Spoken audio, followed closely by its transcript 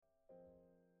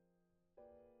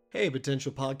Hey,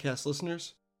 potential podcast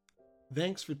listeners.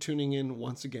 Thanks for tuning in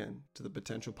once again to the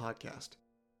Potential Podcast.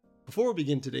 Before we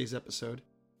begin today's episode,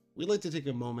 we'd like to take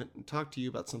a moment and talk to you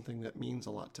about something that means a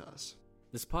lot to us.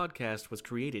 This podcast was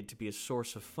created to be a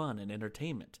source of fun and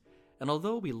entertainment, and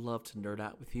although we love to nerd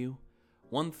out with you,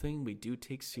 one thing we do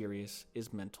take serious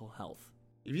is mental health.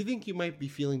 If you think you might be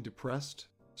feeling depressed,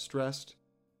 stressed,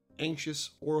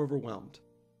 anxious, or overwhelmed,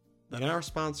 then our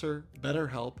sponsor,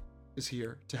 BetterHelp, is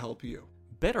here to help you.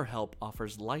 BetterHelp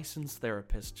offers licensed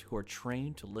therapists who are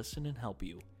trained to listen and help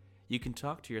you. You can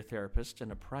talk to your therapist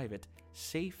in a private,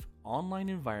 safe, online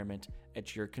environment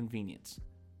at your convenience.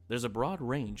 There's a broad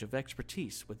range of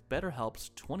expertise with BetterHelp's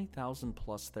 20,000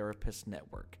 plus therapist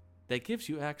network that gives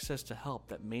you access to help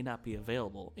that may not be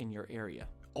available in your area.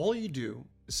 All you do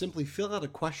is simply fill out a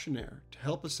questionnaire to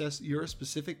help assess your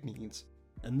specific needs,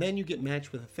 and then you get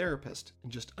matched with a therapist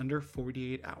in just under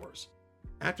 48 hours.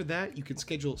 After that, you can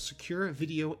schedule secure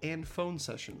video and phone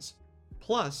sessions.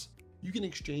 Plus, you can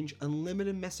exchange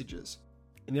unlimited messages,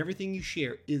 and everything you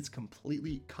share is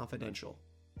completely confidential.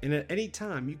 And at any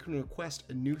time, you can request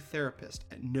a new therapist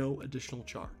at no additional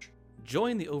charge.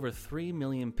 Join the over 3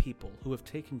 million people who have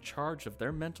taken charge of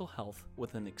their mental health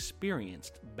with an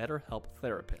experienced BetterHelp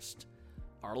therapist.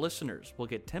 Our listeners will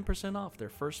get 10% off their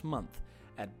first month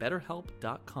at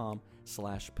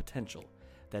betterhelp.com/potential.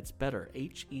 That's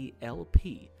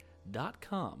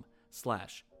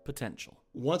betterhelp.com/potential.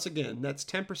 Once again, that's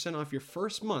 10% off your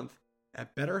first month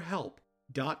at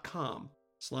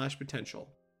betterhelp.com/potential.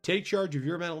 Take charge of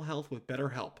your mental health with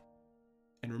BetterHelp.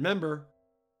 And remember,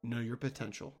 know your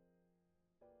potential.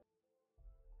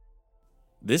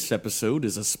 This episode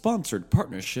is a sponsored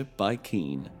partnership by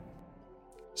Keen.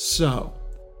 So,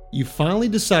 you finally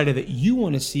decided that you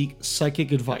want to seek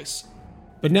psychic advice.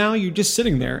 But now you're just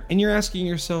sitting there and you're asking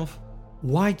yourself,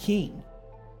 why Keen?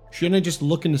 Shouldn't I just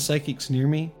look into psychics near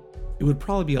me? It would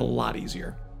probably be a lot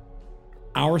easier.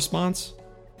 Our response?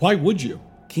 Why would you?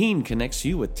 Keen connects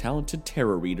you with talented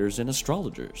tarot readers and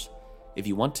astrologers. If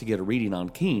you want to get a reading on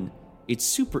Keen, it's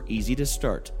super easy to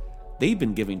start. They've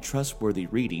been giving trustworthy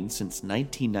readings since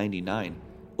 1999,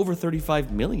 over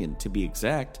 35 million to be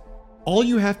exact. All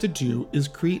you have to do is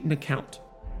create an account,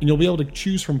 and you'll be able to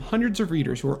choose from hundreds of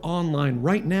readers who are online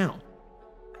right now.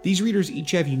 These readers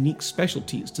each have unique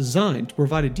specialties designed to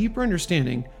provide a deeper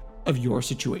understanding of your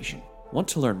situation. Want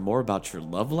to learn more about your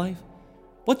love life?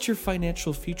 What's your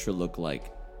financial future look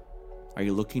like? Are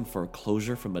you looking for a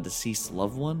closure from a deceased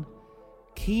loved one?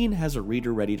 Keen has a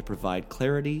reader ready to provide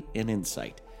clarity and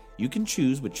insight. You can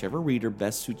choose whichever reader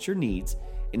best suits your needs,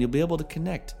 and you'll be able to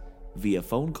connect via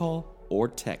phone call or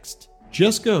text.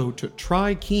 Just go to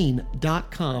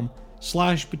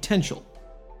trykeen.com/potential.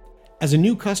 As a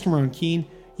new customer on Keen,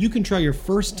 you can try your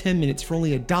first 10 minutes for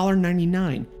only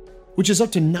 $1.99, which is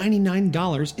up to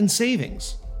 $99 in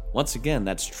savings. Once again,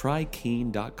 that's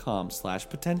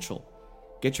trykeen.com/potential.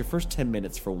 Get your first 10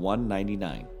 minutes for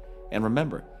 $1.99. And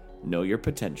remember, know your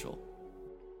potential.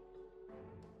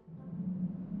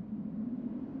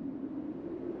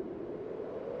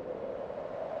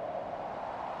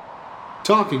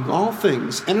 Talking all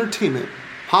things entertainment,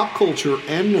 pop culture,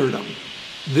 and nerdom.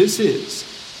 This is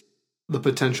the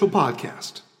Potential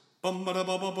Podcast.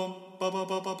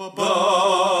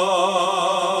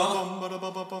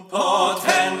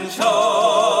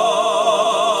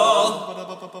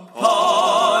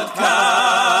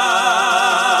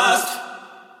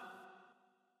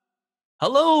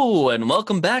 Hello, and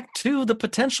welcome back to the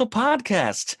Potential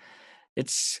Podcast.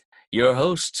 It's your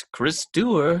host, Chris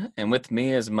Dewar, and with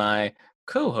me is my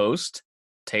co-host,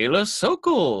 Taylor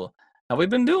Sokol. How we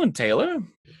been doing, Taylor?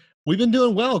 We've been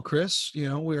doing well, Chris. You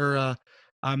know, we're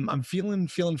I'm feeling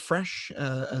fresh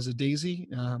as a daisy.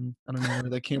 I don't know where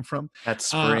that came from. That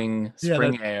spring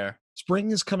air.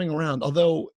 Spring is coming around,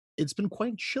 although it's been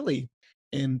quite chilly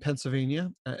in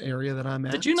Pennsylvania area that I'm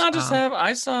at. Did you not just have?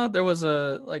 I saw there was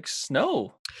a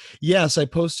snow. Yes, I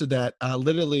posted that.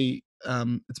 Literally,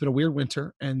 it's been a weird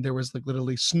winter, and there was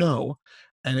literally snow,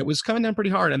 and it was coming down pretty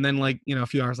hard. And then a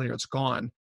few hours later, it's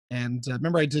gone. And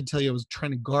remember, I did tell you I was trying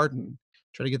to garden,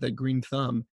 try to get that green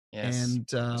thumb. Yes, and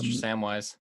Mr.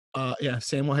 Samwise.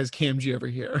 Samwise KMG over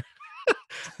here.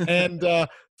 And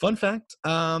fun fact,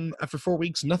 after 4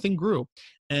 weeks, nothing grew.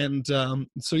 And so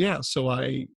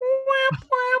I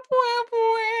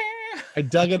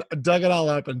dug it all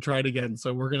up and tried again.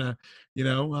 So we're gonna,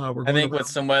 I think with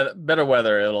some better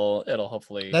weather, it'll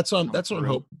hopefully. That's what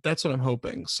I'm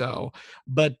hoping. So,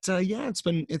 but it's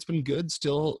been good.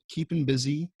 Still keeping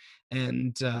busy,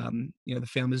 and the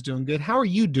family's doing good. How are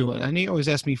you doing? I know you always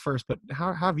ask me first, but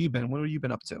how have you been? What have you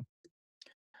been up to?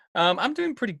 I'm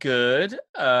doing pretty good.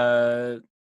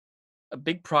 a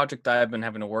big project I've been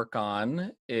having to work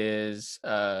on is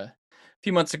a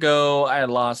few months ago, I had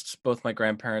lost both my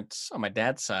grandparents on my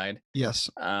dad's side. Yes.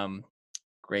 Um,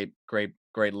 great,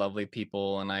 lovely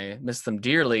people, and I miss them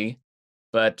dearly.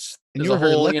 But And there's you were a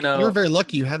very whole, lucky. You were very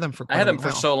lucky. You had them for I quite had a them for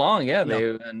while. so long. Yeah,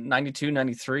 Yeah. they 92,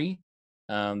 93.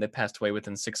 They passed away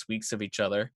within 6 weeks of each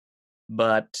other.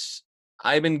 But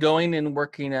I've been going and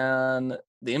working on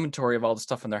the inventory of all the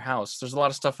stuff in their house. There's a lot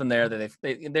of stuff in there that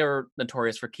they were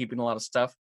notorious for keeping a lot of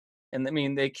stuff. And I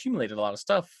mean, they accumulated a lot of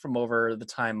stuff from over the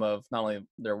time of not only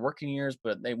their working years,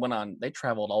 but they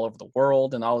traveled all over the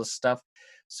world and all this stuff.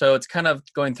 So it's kind of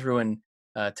going through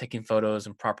and taking photos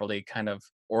and properly kind of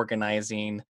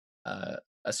organizing uh,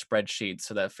 a spreadsheet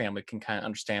so that family can kind of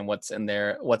understand what's in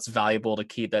there, what's valuable to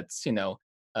keep that's,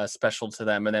 special to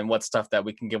them, and then what stuff that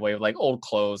we can give away, like old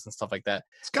clothes and stuff like that.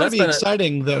 It's So got to that's be been a,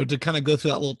 exciting though to kind of go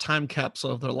through that little time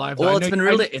capsule of their lives. I well, know.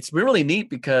 it's been really neat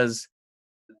because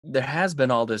there has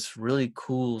been all this really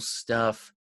cool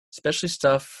stuff, especially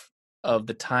stuff of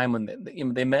the time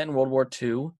when they met in World War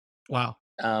II. Wow.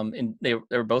 And they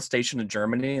were both stationed in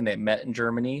Germany, and they met in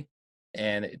Germany.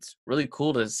 And it's really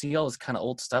cool to see all this kind of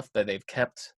old stuff that they've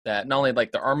kept. That not only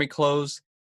like the army clothes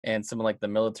and some of like the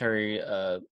military,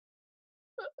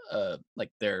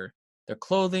 like their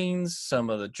clothing, some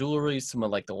of the jewelry, some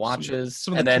of like the watches,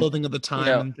 Some of the and then clothing of the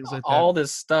time and things like that. all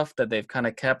this stuff that they've kind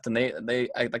of kept. And like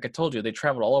I told you, they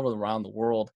traveled all over around the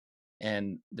world,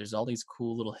 and there's all these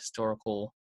cool little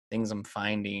historical things I'm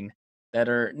finding that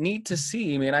are neat to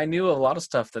see. I mean, I knew a lot of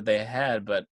stuff that they had,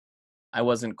 but I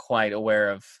wasn't quite aware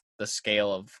of the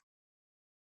scale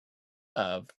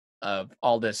of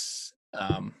all this,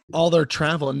 All their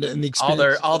travel and the experiences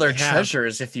all that their they have.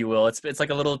 treasures, if you will. It's like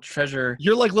a little treasure.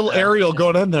 You're like little Ariel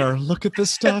going in there. Look at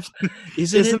this stuff.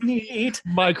 Isn't Isn't it neat?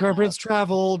 my grandparents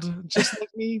traveled just like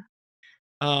me?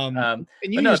 And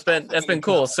you But no, yourself that's having to been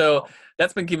cool. travel as So well.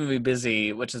 that's been keeping me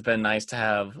busy, which has been nice to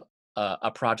have a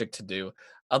project to do.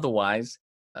 Otherwise,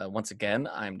 once again,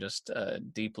 I'm just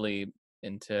deeply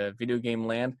into video game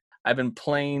land. I've been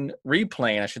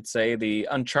replaying, I should say, the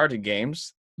Uncharted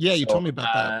games. Yeah, you So told me about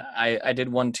that. I did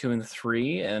 1, 2, and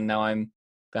 3, and now I'm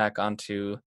back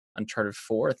onto Uncharted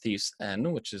 4, Thief's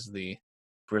End, which is the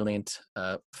brilliant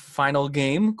final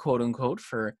game, quote unquote,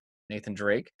 for Nathan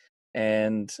Drake.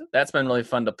 And that's been really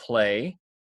fun to play.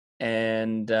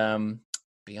 And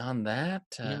beyond that,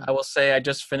 Yeah. I will say I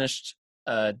just finished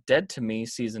Dead to Me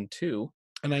season 2.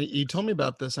 And you told me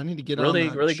about this. I need to get on Really,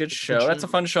 that. really good It's a good show. That's a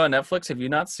fun show on Netflix. Have you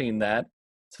not seen that?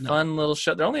 It's a No. fun little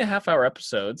show. They're only a half-hour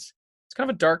episodes. It's kind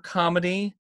of a dark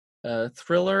comedy,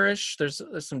 thriller-ish. There's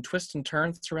some twists and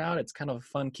turns throughout. It's kind of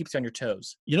fun. Keeps you on your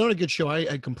toes. You know what a good show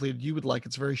I completed you would like?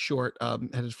 It's very short. Had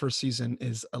its first season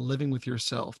is A Living with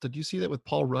Yourself. Did you see that with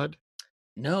Paul Rudd?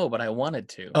 No, but I wanted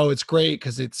to. Oh, it's great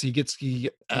because he gets He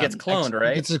gets cloned, he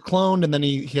right? gets it cloned, and then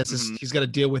he has this Mhm. he's got to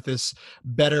deal with this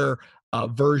better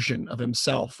version of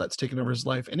himself that's taken over his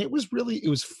life. And it was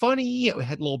funny. It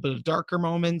had a little bit of darker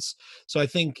moments. So I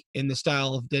think in the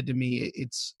style of Dead to Me,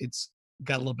 it's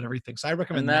got a little bit of everything. So I And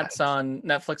recommend that. that's on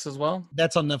Netflix as well?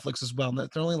 That's on Netflix as well. And they're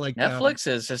only like Netflix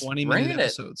is just 20-minute bringing it.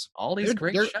 episodes. All these They're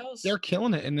great they're shows. they're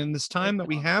killing it. And in this time that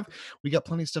we have, we got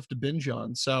plenty of stuff to binge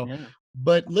on. So Yeah.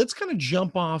 but let's kind of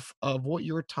jump off of what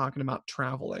you were talking about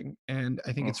traveling. And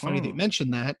I think it's funny that you Mhm.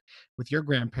 mentioned that with your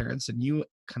grandparents and you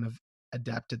kind of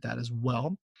adapted that as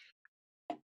well.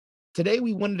 Today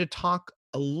we wanted to talk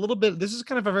a little bit. This is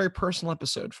kind of a very personal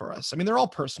episode for us. I mean, they're all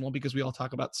personal because we all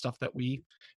talk about stuff that we,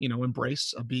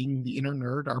 embrace, being the inner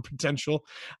nerd, our potential.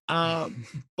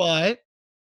 But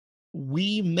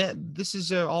we met. This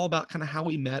is all about kind of how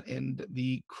we met and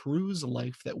the cruise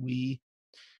life that we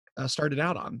started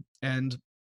out on. And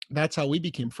that's how we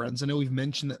became friends. I know we've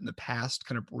mentioned that in the past,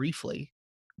 kind of briefly,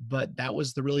 but that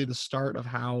was really the start of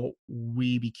how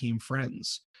we became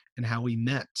friends and how we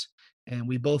met. And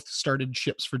we both started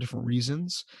ships for different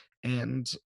reasons. And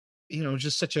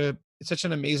just it's such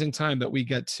an amazing time that we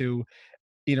get to,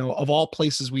 of all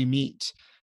places we meet,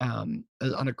 on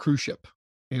a cruise ship.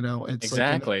 It's like, and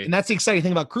Exactly. that's the exciting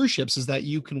thing about cruise ships is that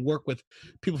you can work with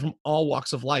people from all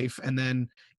walks of life, and then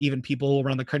even people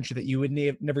around the country that you would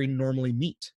never normally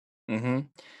meet. Mhm.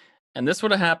 And this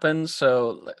would have happened,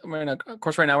 so, I mean, of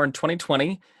course, right now we're in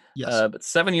 2020, Yes. but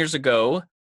 7 years ago,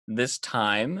 this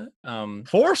time,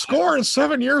 Four score and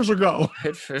 7 years ago.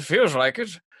 it feels like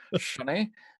it,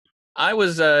 Sonny. I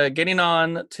was, getting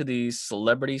on to the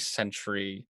Celebrity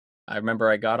Century. I remember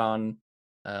I got on,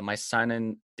 my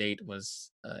sign-in date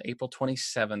was, April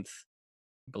 27th,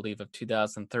 I believe, of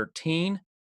 2013,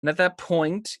 and at that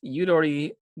point, you'd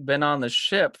already been on the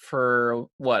ship for,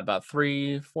 what, about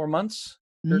 3, 4 months?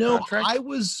 your No, I contract?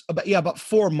 was about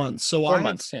 4 months. So 4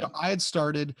 months, yeah. I had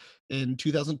started in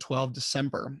 2012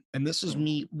 December, and this is Mm.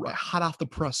 me hot off the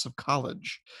press of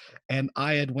college, and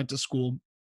I had went to school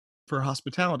for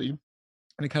hospitality,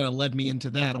 and it kinda led me into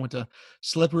that. I went to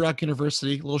Slippery Rock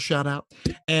University, little shout out,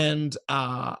 and,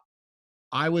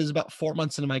 I was about 4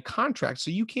 months into my contract,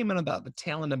 so you came in about the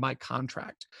tail end of my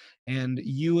contract, and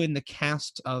you and the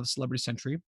cast of Celebrity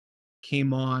Century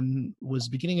came on was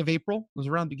beginning of April? It was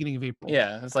around beginning of April.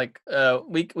 Yeah, it's like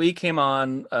we came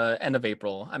on end of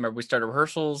April. I remember we started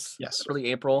rehearsals Yes. early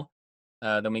April.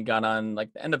 Then we got on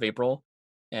like the end of April,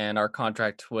 and our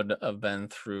contract would have been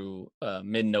through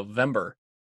mid-November.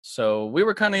 So we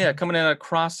were kind of, yeah, coming in at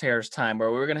crosshairs time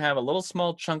where we were gonna have a little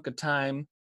small chunk of time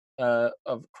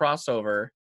of crossover.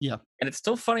 Yeah. And it's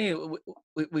still funny.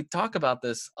 We talk about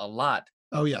this a lot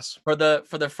Oh, yes. for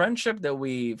the friendship that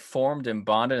we formed and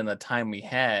bonded in the time we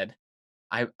had.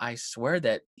 I swear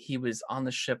that he was on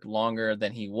the ship longer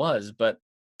than he was, but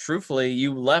truthfully,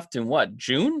 you left in what,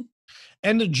 June?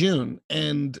 End of June,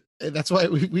 and that's why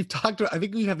we've talked I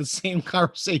think we had the same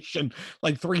conversation,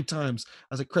 like, 3 times. I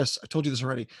was like, "Chris, I told you this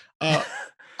already." Uh,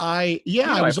 You I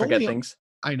know I was forget only things.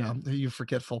 I know, you're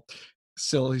forgetful,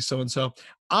 silly so and so.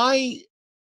 I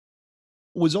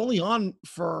was only on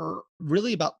for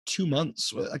really about 2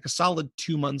 months, like a solid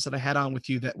 2 months that I had on with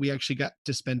you that we actually got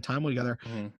to spend time together.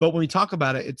 Mhm. But when we talk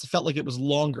about it, it felt like it was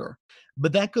longer.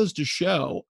 But that goes to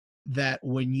show that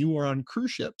when you are on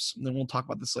cruise ships, and then we'll talk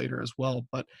about this later as well,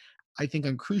 but I think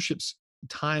on cruise ships,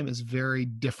 time is very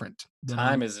different than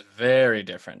Time on is very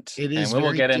different, it and is we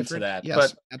will very get into different. that. Yes,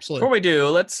 But before absolutely. we do,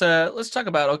 let's talk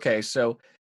about, okay, so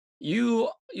you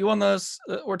on those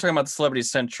we're talking about the Celebrity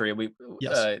Century. We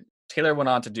Yes. uh Taylor went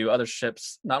on to do other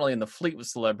ships, not only in the fleet with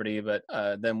Celebrity, but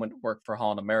then went to work for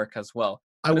Holland America as well.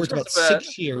 I But in worked terms about of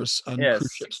 6 years on yeah,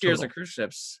 cruise 6 ships years of total. cruise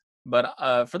ships.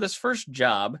 But, for this first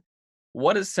job,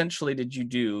 what essentially did you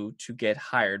do to get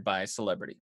hired by a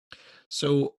celebrity?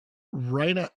 So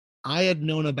right at I had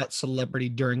known about Celebrity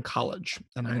during college,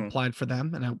 and I Mhm, applied for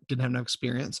them, and I didn't have no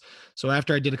experience. So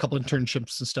after I did a couple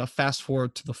internships and stuff, fast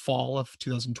forward to the fall of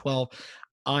 2012,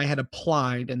 I had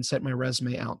applied and sent my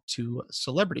resume out to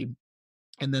Celebrity.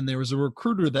 And then there was a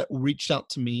recruiter that reached out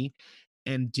to me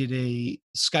and did a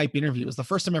Skype interview. It was the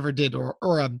first time I ever did, or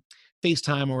a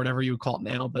FaceTime or whatever you would call it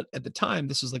now. But at the time,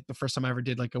 this was like the first time I ever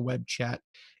did like a web chat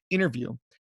interview.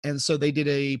 And so they did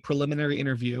a preliminary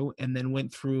interview and then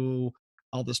went through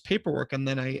all this paperwork. And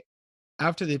then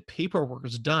after the paperwork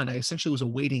was done, I essentially was a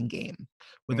waiting game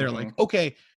where they're like, mhm,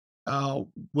 okay, uh,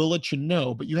 we'll let you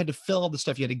know, but you had to fill all the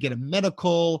stuff. You had to get a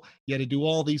medical, you had to do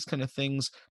all these kind of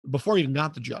things before you even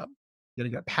got the job. You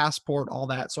had to get a passport, all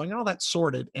that. So I got all that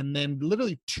sorted. And then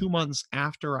literally 2 months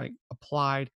after I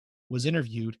applied, was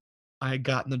interviewed, I had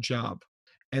gotten the job.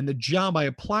 And the job I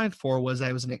applied for was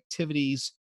I was an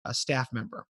activities staff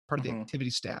member, part of the mhm, activity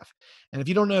staff. And if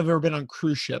you don't know, I've ever been on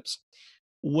cruise ships,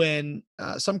 when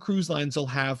some cruise lines will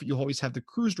have you always have the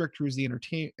cruise director who's the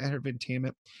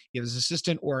entertainment, you have his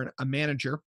assistant or a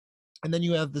manager, and then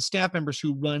you have the staff members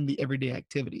who run the everyday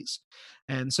activities.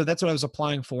 And so that's what I was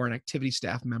applying for, an activity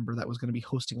staff member that was going to be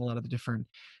hosting a lot of the different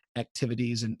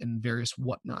activities and various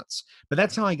whatnots. But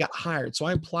that's how I got hired. So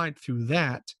I applied through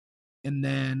that. And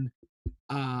then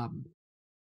um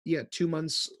yeah, 2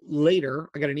 months later,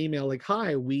 I got an email like,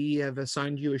 "Hi, we have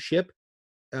assigned you a ship,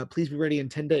 please be ready in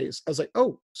 10 days." I was like,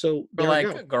 "Oh, so we're there I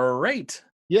go." like, "Great."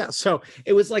 Yeah, so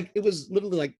it was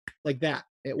literally like that.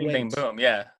 It Bing, bang, went boom,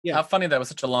 yeah. yeah, How funny that was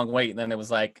such a long wait, and then it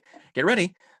was like, "Get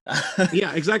ready."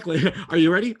 yeah, exactly. "Are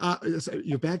you ready?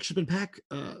 Your bag should been packed."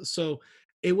 So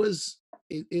it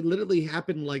literally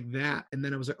happened like that, and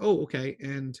then I was like, "Oh, okay,"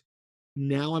 and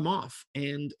now I'm off,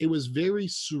 and it was very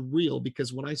surreal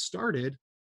because when I started,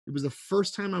 it was the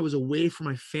first time I was away from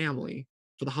my family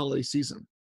for the holiday season.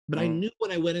 But I Mm, knew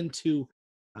when I went into,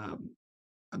 um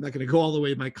I'm not going to go all the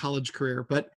way to my college career,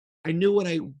 but I knew when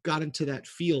I got into that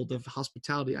field of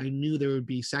hospitality, I knew there would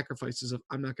be sacrifices of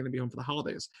I'm not going to be home for the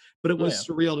holidays. But it oh, was yeah.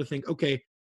 surreal to think, okay,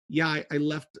 yeah, I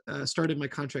left, started my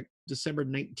contract December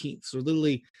 19th. So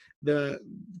literally the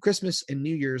Christmas and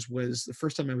New Year's was the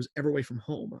first time I was ever away from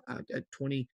home at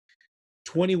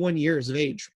 21 years of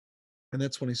age. And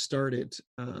that's when I started.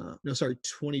 No, sorry,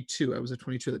 22. I was at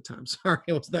 22 at the time. Sorry,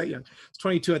 I was that young. I was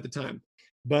 22 at the time.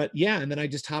 But yeah, and then I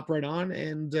just hopped right on,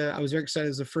 and I was very excited. It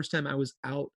was the first time I was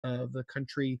out of the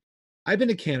country. I've been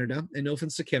to Canada, and no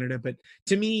offense to Canada, but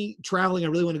to me, traveling, I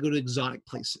really want to go to exotic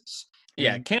places.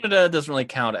 Yeah, And Canada doesn't really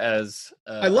count as,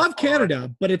 I a love far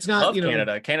Canada, but it's not, love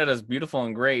Canada. Canada's beautiful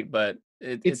and great, but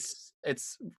it's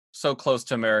it's so close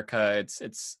to America.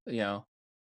 It's,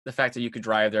 the fact that you could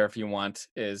drive there if you want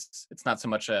is it's not so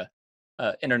much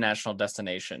international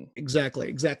destination. Exactly,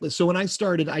 exactly. So when I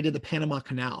started, I did the Panama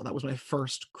Canal. That was my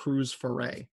first cruise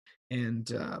foray,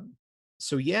 and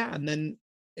so yeah, and then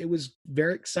it was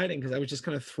very exciting because I was just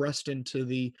kind of thrust into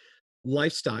the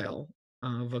lifestyle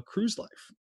of a cruise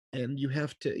life, and you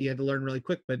have to learn really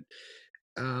quick.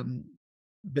 Um,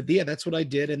 but yeah, that's what I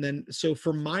did. And then so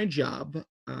for my job,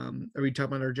 are we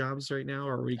talking about our jobs right now,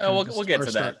 or are we Oh, kind of we'll just get our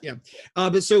to start? that. Yeah.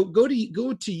 But so go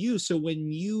to you. So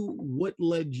what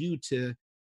led you to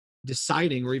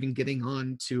deciding or even getting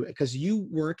on to, because you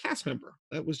were a cast member.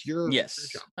 That was your job.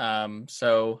 Yes.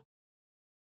 So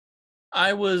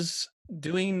I was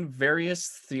doing various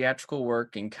theatrical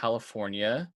work in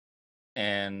California,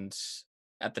 and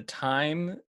at the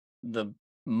time, the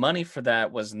money for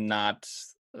that was not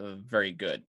very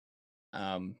good.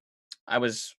 Um, I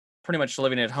was pretty much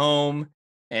living at home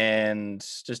and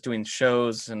just doing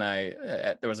shows, and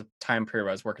there was a time period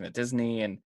where I was working at Disney,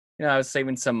 and I was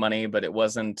saving some money, but it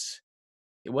wasn't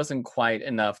quite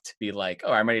enough to be like,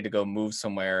 oh, I'm ready to go move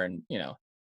somewhere, and.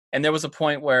 And there was a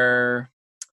point where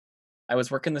I was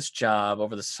working this job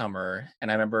over the summer, and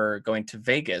I remember going to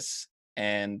Vegas,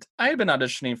 and I had been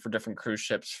auditioning for different cruise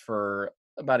ships for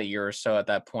about a year or so at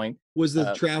that point. Was the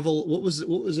Uh, travel, what was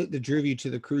it that drove you to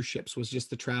the cruise ships? Was just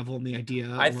the travel and the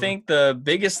idea, I or think the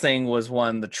biggest thing was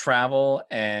one, the travel,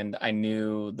 and I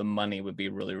knew the money would be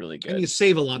really, really and you good.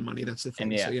 save a lot of money, that's the And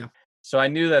thing. So yeah, yeah. so I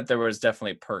knew that there was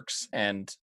definitely perks.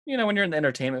 And, when you're in the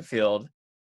entertainment field,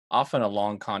 often a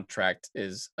long contract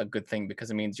is a good thing because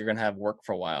it means you're going to have work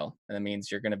for a while, and it means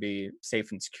you're going to be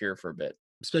safe and secure for a bit.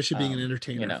 Especially being an You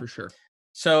entertainer know, for sure.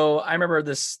 so I remember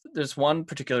this one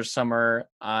particular summer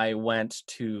I went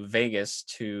to Vegas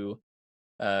to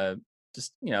uh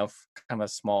just kind of a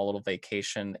small little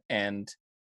vacation, and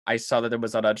I saw that there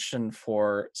was an audition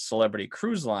for Celebrity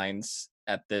Cruise Lines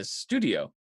at this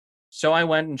studio. So I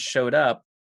went and showed up.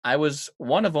 I was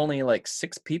one of only like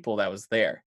 6 people that was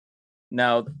there.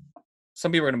 Now,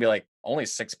 some people are going to be like, only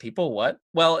 6 people? What?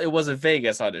 Well, it was a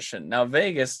Vegas audition. Now,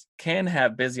 Vegas can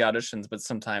have busy auditions, but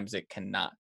sometimes it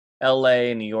cannot.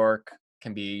 LA, New York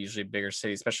can be usually bigger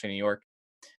cities, especially New York.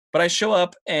 But I show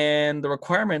up, and the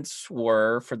requirements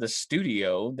were for the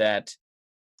studio that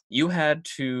you had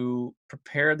to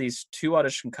prepare these 2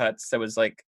 audition cuts that was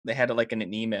like, they had it like in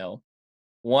an email.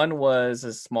 One was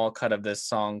a small cut of this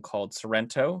song called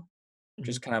Sorrento, which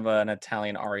is Mhm. kind of an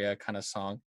Italian aria kind of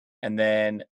song, and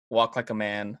then "Walk Like a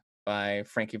Man" by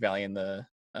Frankie Valli and the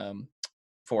um,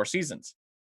 Four Seasons.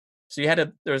 So you had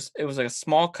to it was like a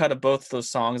small cut of both those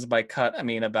songs. By cut, I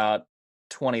mean about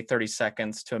 20, 30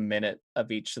 seconds to a minute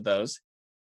of each of those.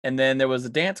 And then there was a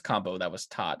dance combo that was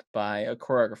taught by a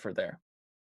choreographer there.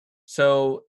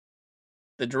 So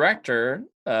the director,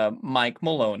 Mike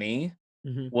Maloney,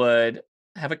 Mhm. would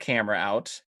have a camera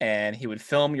out, and he would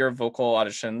film your vocal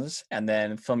auditions and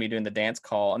then film you doing the dance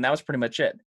call, and that was pretty much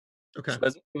it. Okay.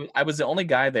 So I was the only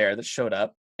guy there that showed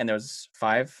up, and there was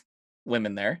 5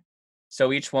 women there.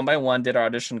 So each one by one did our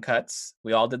audition cuts.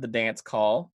 We all did the dance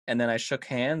call, and then I shook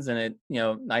hands, and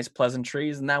nice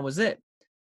pleasantries, and that was it.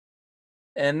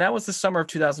 And that was the summer of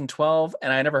 2012,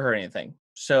 and I never heard anything.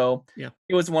 So Yeah.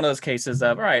 it was one of those cases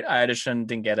of, all right, I auditioned,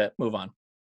 didn't get it, move on.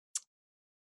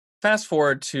 Fast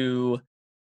forward to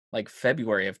like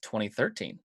February of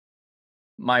 2013.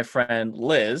 My friend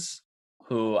Liz,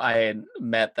 who I had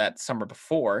met that summer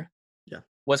before, Yeah.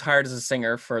 was hired as a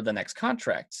singer for the next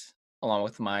contract, along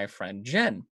with my friend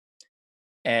Jen.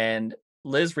 And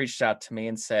Liz reached out to me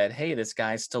and said, "Hey, this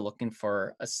guy's still looking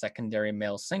for a secondary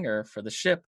male singer for the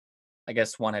ship. I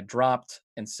guess one had dropped."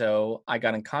 And so I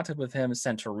got in contact with him,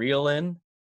 sent a reel in,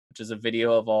 which is a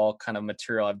video of all kind of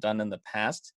material I've done in the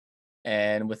past.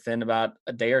 And within about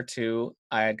a day or two,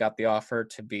 I had got the offer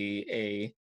to be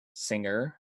a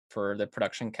singer for the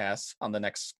production cast on the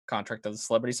next contract of the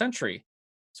Celebrity Century.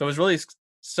 So it was really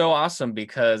so awesome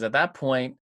because at that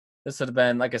point, this would have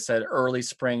been, like I said, early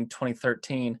spring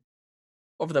 2013.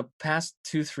 Over the past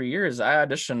 2, 3 years, I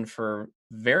auditioned for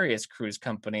various cruise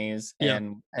companies Yeah.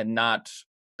 and had not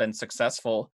been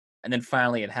successful. And then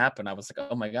finally it happened. I was like,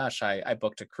 oh my gosh, I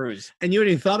booked a cruise. And you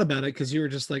hadn't even thought about it because you were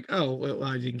just like, oh, well,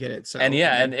 I didn't get it. And So,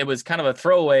 yeah, and it was kind of a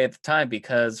throwaway at the time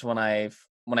because when I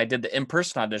did the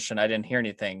in-person audition, I didn't hear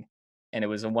anything, and it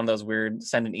was one of those weird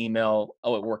send an email.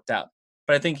 Oh, it worked out.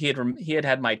 But I think he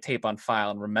had my tape on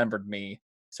file and remembered me,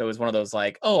 so it was one of those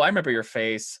like, oh, I remember your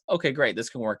face. Okay, great,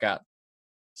 this can work out.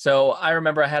 So I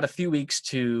remember I had a few weeks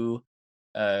to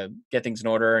get things in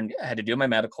order, and I had to do my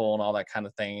medical and all that kind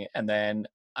of thing, and then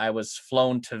I was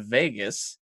flown to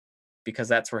Vegas because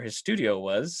that's where his studio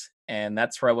was. And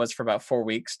that's where I was for about 4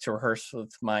 weeks to rehearse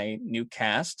with my new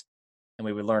cast. And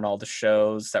we would learn all the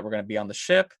shows that were going to be on the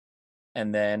ship.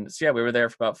 And then, so yeah, we were there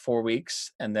for about 4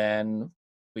 weeks, and then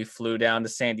we flew down to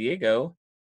San Diego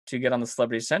to get on the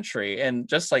Celebrity Century. And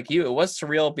just like you, it was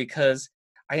surreal because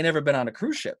I had never been on a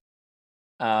cruise ship.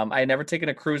 I had never taken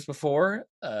a cruise before.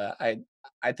 I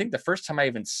think the first time I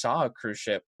even saw a cruise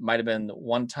ship might have been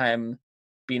one time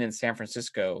being in San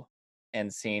Francisco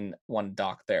and seeing one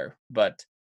dock there. But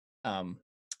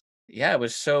yeah, it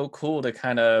was so cool to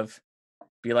kind of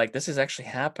be like, this is actually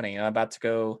happening. I'm about to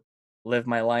go live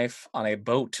my life on a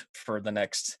boat for the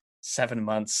next 7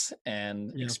 months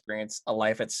and Yeah. experience a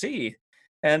life at sea.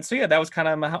 And so, yeah, that was kind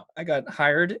of how I got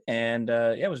hired. And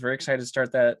yeah, I was very excited to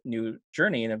start that new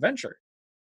journey and adventure.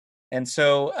 And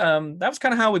so that was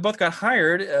kind of how we both got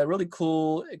hired. A really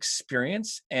cool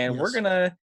experience. And we're Yes. going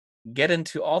to get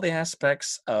into all the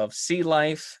aspects of sea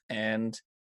life and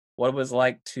what it was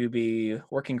like to be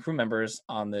working crew members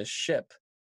on this ship.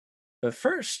 But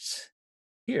first,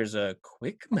 here's a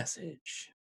quick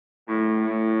message.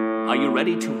 Are you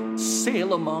ready to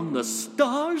sail among the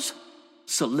stars?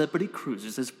 Celebrity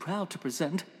Cruises is proud to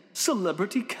present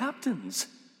Celebrity Captains.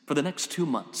 For the next 2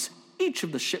 months, each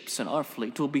of the ships in our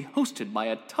fleet will be hosted by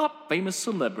a top famous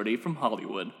celebrity from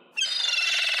Hollywood.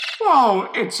 Oh,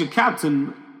 it's your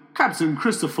Captain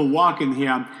Christopher Walken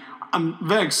here. I'm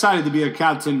very excited to be a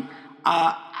captain.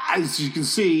 As you can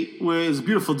see, it's a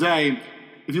beautiful day.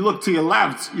 If you look to your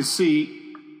left, you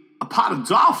see a pod of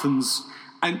dolphins.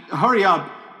 And hurry up.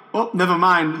 Oh, never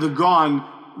mind. They're gone.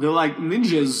 They're like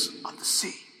ninjas on the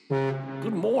sea.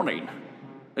 Good morning.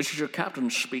 This is your captain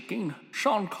speaking,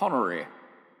 Sean Connery.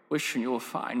 Wishing you a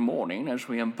fine morning as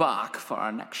we embark for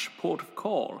our next port of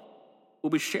call. We'll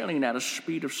be sailing at a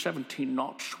speed of 17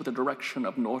 knots with a direction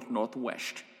of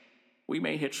north-northwest. We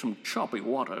may hit some choppy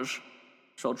waters,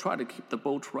 so try to keep the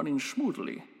boat running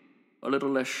smoothly. A little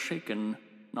less shaken,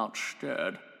 not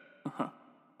stirred. A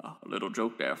little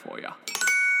joke there for ya.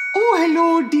 Oh,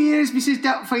 hello, dears. Mrs.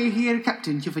 Doubtfire here,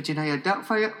 Captain Euphigenia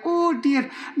Doubtfire. Oh, dear.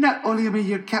 Not only am I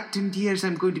your captain, dears,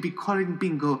 I'm going to be calling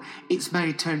bingo. It's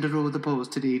my turn to roll the balls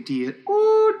today, dear.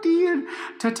 Oh, dear.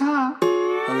 Ta-ta.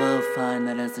 Hello, fine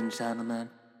ladies and gentlemen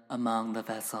among the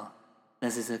vessel.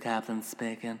 This is your captain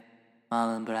speaking,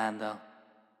 Marlon Brando.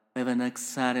 We have an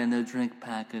exciting new drink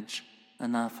package,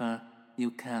 an offer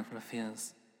you can't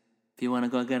refuse. If you want to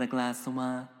go get a glass of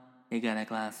wine, you get a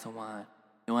glass of wine.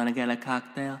 You want to get a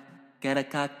cocktail? Get a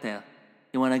cocktail.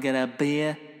 You want to get a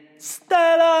beer?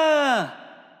 Stella!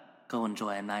 Go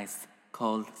enjoy a nice,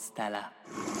 cold Stella.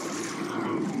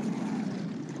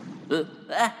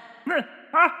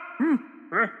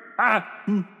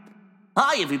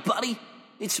 Hi, everybody.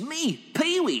 It's me,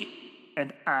 Pee-wee.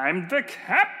 And I'm the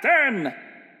captain.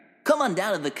 Come on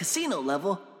down to the casino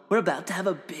level. We're about to have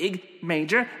a big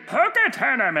Major poker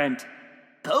tournament.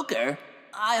 poker.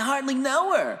 I hardly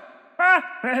know her.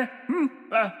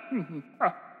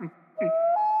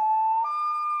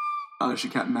 It's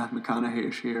your Captain Matthew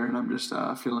McConaughey here, and I'm just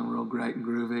feeling real great and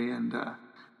groovy, and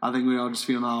I think we all just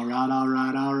feeling all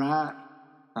right.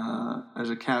 As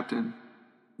a captain,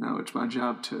 it's my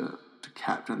job to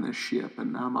captain this ship,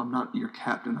 and I'm not your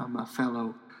captain. I'm a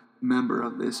fellow member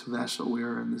of this vessel. We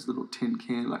are in this little tin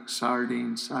can like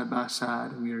sardines side by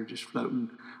side, and we are just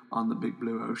floating on the big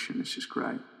blue ocean. It's just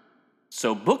great.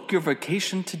 So book your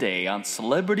vacation today on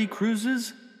Celebrity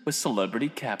Cruises with Celebrity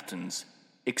Captains.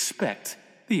 Expect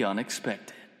the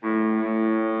unexpected.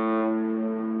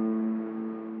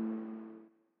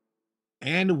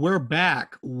 And we're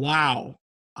back. Wow.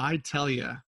 I tell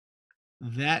you,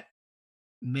 that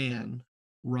man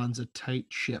runs a tight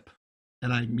ship.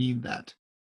 And I mean that.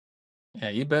 Yeah,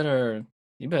 you better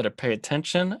pay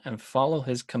attention and follow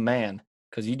his command,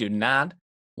 because you do not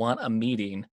want a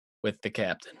meeting with the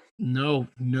captain. No,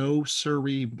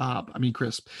 sirree, Bob. I mean,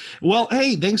 Chris. Well,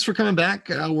 hey, thanks for coming back.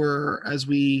 As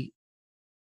we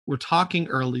were talking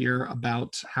earlier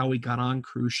about how we got on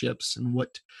cruise ships and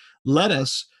what led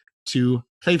us to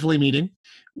Faithfully Meeting,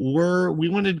 we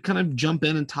wanted to kind of jump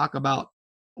in and talk about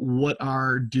what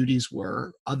our duties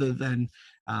were, other than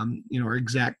our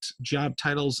exact job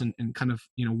titles and kind of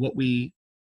what we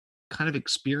kind of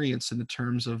experience in the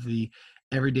terms of the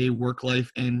everyday work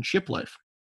life and ship life.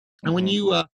 And when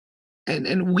you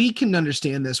and we can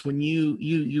understand this when you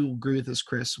agree with this,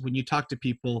 Chris, when you talk to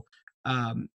people,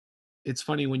 it's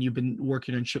funny when you've been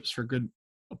working on ships for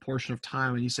a portion of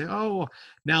time and you say, oh,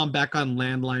 now I'm back on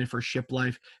land life or ship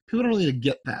life. People don't really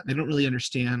get that. They don't really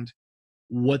understand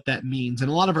what that means. And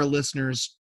a lot of our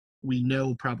listeners, we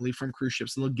know probably from cruise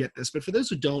ships, they'll get this. But for those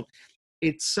who don't,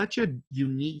 it's such a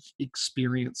unique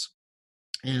experience.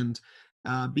 And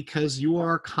because you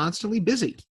are constantly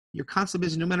busy. You're constantly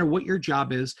busy no matter what your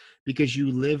job is, because you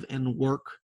live and work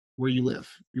where you live.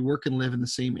 You work and live in the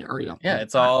same area. Yeah,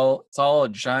 it's all a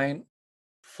giant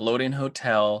floating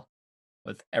hotel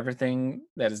with everything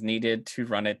that is needed to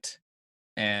run it,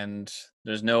 and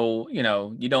there's no,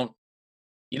 you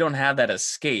don't have that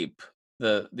escape.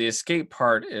 The escape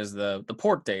part is the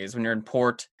port days when you're in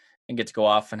port and get to go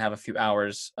off and have a few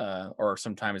hours, or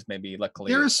sometimes maybe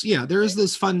luckily there is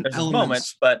those fun there's those elements,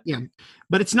 moments, but yeah,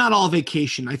 but it's not all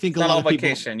vacation. I think it's a not lot all of people,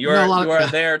 vacation. You no, a lot are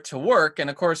of, there to work, and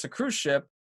of course, a cruise ship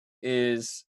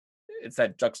it's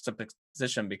that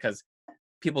juxtaposition because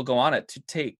people go on it to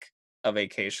take a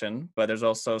vacation, but there's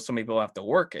also so many people have to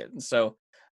work it. And so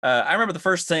I remember the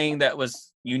first thing that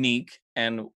was unique,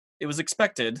 and it was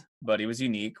expected, but it was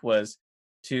unique, was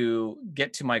to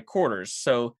get to my quarters.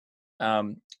 So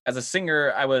as a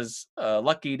singer, I was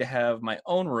lucky to have my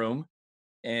own room,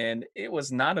 and it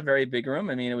was not a very big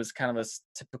room. I mean, it was kind of a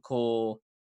typical,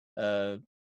 uh,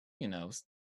 you know,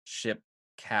 ship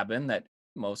cabin that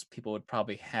most people would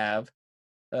probably have.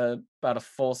 About a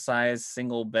full size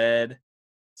single bed,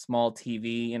 small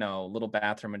TV, little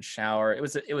bathroom and shower. It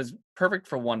was perfect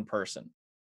for one person,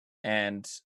 and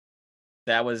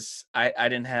that was I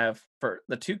didn't have, for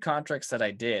the 2 contracts that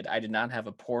I did not have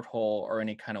a porthole or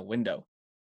any kind of window.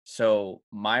 So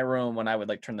my room, when I would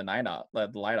like turn the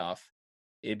light off,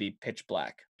 it'd be pitch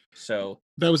black. So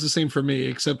that was the same for me,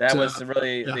 except that was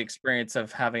really yeah. the experience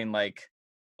of having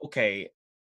okay,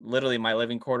 literally my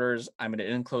living quarters, I'm in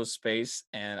an enclosed space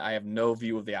and I have no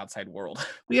view of the outside world.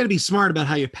 You got to be smart about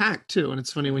how you pack too. And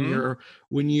it's funny Mhm.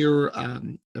 when you're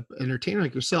an entertainer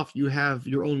like yourself, you have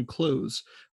your own clothes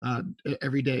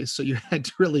every day, so you had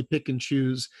to really pick and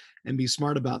choose and be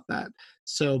smart about that.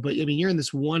 So, but I mean, you're in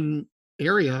this one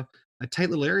area, a tight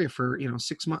little area for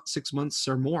 6 months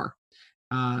or more,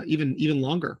 even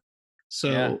longer. Yeah.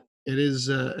 So it is,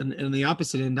 and the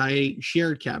opposite end, I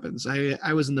shared cabins.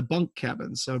 I was in the bunk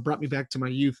cabins, so it brought me back to my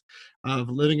youth of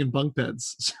living in bunk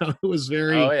beds. So it was Oh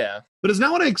very, yeah. but it's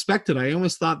not what I expected. I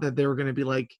almost thought that they were going to be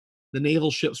like the naval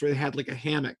ships where they had like a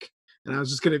hammock, and I was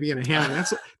just going to be in a hammock.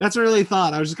 That's what I really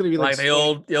thought. I was just going to be like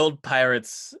Like the old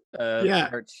pirates, yeah,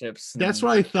 pirate ships. that's And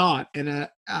what I thought. And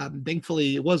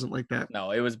thankfully, it wasn't like that.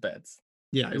 no, it was beds.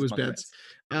 Yeah, It it was was bunk beds,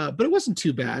 beds. but it wasn't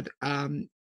too bad.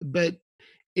 But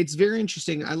it's very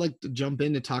interesting. I like to jump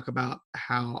in to talk about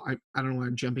how I don't know why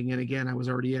I'm jumping in again. I was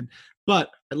already in, but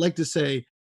I'd like to say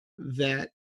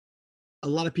that a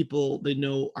lot of people, they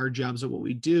know our jobs are what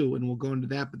we do, and we'll go into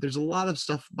that. But there's a lot of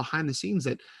stuff behind the scenes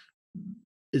that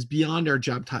is beyond our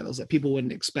job titles that people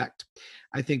wouldn't expect.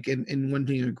 I think, and one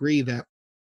thing I agree that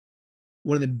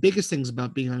one of the biggest things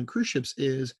about being on cruise ships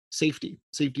is safety.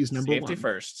 Safety is number Safety one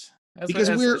first. because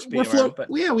As it should be, right? But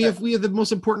we have the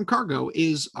most important cargo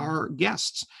is our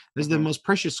guests. This is the Mhm. most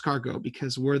precious cargo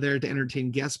because we're there to entertain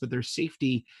guests, but their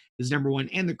safety is number one,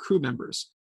 and the crew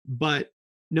members. But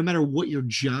no matter what your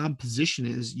job position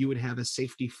is, you would have a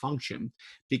safety function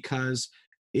because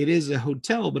it is a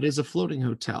hotel, but it is a floating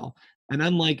hotel. And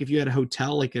unlike if you had a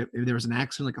hotel, like if there was an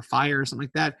accident, like a fire or something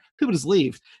like that, people just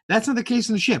leave. That's not the case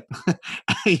in the ship.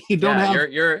 You don't yeah,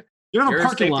 have you don't have a your parking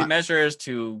safety lot. measure is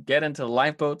to get into the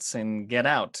lifeboats and get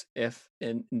out, if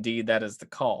indeed that is the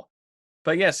call.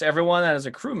 But yes, everyone that is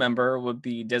a crew member would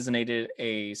be designated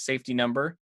a safety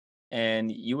number,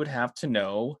 and you would have to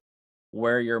know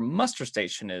where your muster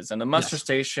station is. And the muster Yes.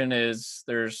 station is,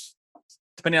 there's,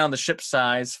 depending on the ship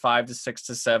size, 5 to 6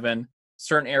 to 7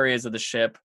 certain areas of the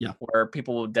ship, Yeah. where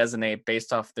people will designate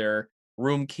based off their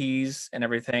room keys and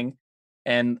everything.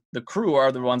 And the crew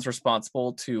are the ones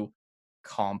responsible to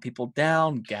calm people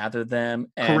down, gather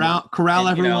them, Corral and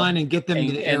everyone and get them to and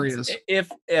the and areas.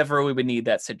 if ever we would need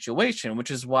that situation,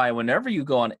 which is why whenever you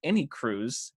go on any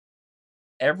cruise,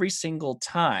 every single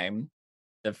time,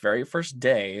 the very first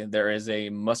day, there is a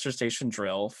muster station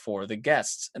drill for the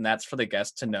guests, and that's for the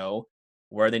guests to know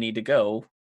where they need to go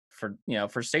for,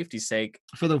 for safety's sake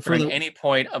For the during any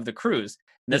point of the cruise.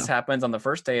 And this Yeah. happens on the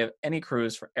first day of any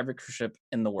cruise for every cruise ship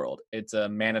in the world. It's a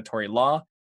mandatory law,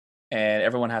 and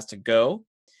everyone has to go.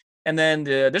 And then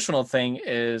the additional thing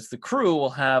is the crew will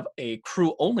have a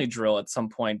crew only drill at some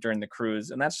point during the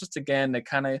cruise, and that's just again to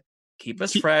kind of keep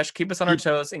us Keep- fresh, keep us on our keep-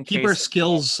 toes in keep case our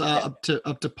skills yeah.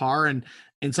 up to par, and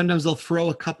sometimes they'll throw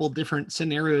a couple different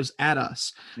scenarios at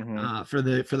us Mhm. for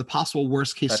the possible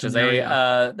worst case Such as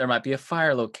scenario. there might be a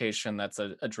fire location that's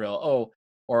a drill. Oh,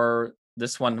 or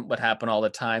this one would happen all the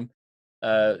time.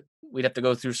 We'd have to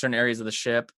go through certain areas of the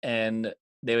ship, and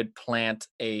they would plant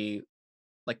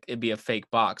like it'd be a fake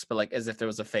box, but like as if there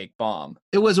was a fake bomb.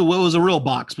 It was a real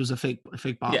box, it was a fake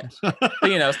Yeah. bomb.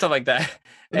 But stuff like that.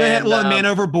 They had And a man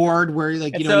overboard where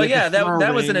like and you so have yeah, to throw a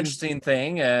that was an ring. interesting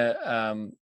thing,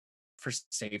 for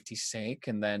safety's sake.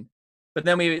 And then, but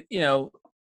then we,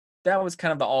 that was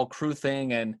kind of the all crew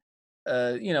thing. And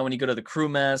when you go to the crew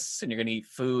mess and you're gonna eat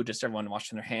food, just everyone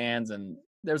washing their hands, and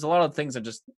there's a lot of things that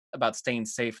just about staying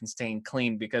safe and staying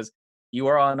clean, because you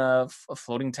are on a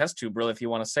floating test tube, really, if you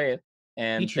want to say it,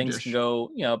 and Petri things dish. can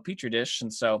go, petri dish.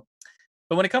 And so,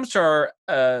 but when it comes to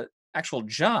our actual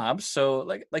jobs, so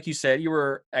like you said, you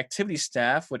were activity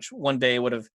staff, which one day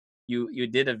would have you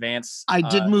did advance. I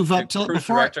did move up to to cruise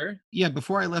director.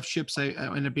 before I left ships, I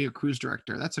ended up being a cruise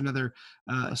director. That's another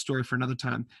story for another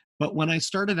time. But when I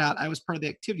started out, I was part of the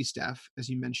activity staff, as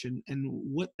you mentioned, and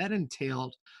what that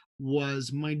entailed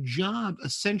was my job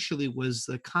essentially was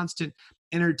the constant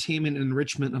entertainment and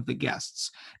enrichment of the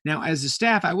guests. Now, as a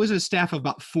staff, I was a staff of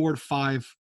about 4 to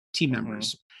 5 team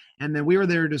members, and then we were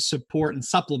there to support and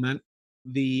supplement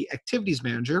the activities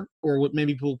manager, or what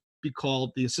maybe people be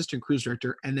called the assistant cruise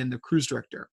director, and then the cruise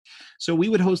director. So we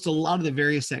would host a lot of the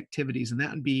various activities, and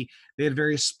that would be, they had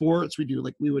various sports. We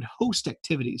would host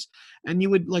activities, and you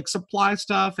would like supply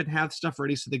stuff and have stuff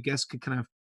ready so the guests could kind of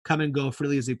come and go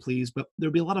freely as they please. But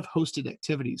there'd be a lot of hosted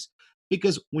activities,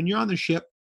 because when you're on the ship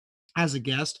as a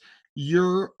guest,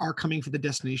 you are coming for the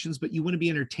destinations, but you want to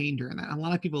be entertained during that. And a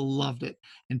lot of people loved it,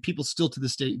 and people still to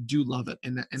this day do love it.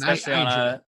 And Especially I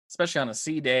enjoy it. especially on a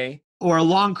sea day. Or a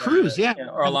long cruise, yeah.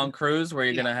 Or a long cruise where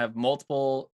you're Yeah. gonna have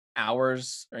multiple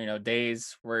hours or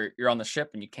days where you're on the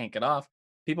ship and you can't get off.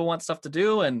 People want stuff to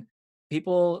do, and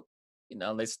people,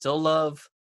 they still love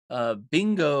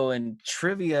bingo and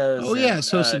trivias. Oh yeah, and,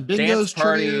 so some dance bingos,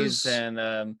 parties, trivias,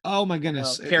 and oh my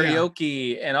goodness, yeah.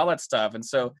 karaoke and all that stuff. And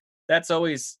so that's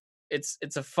always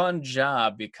it's a fun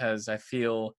job, because I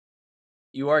feel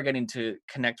you are getting to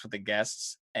connect with the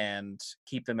guests and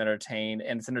keep them entertained,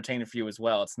 and it's entertaining for you as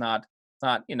well. It's not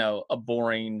a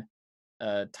boring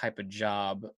type of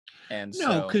job. And No,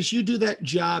 so because you do that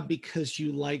job because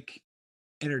you like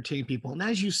entertain people. And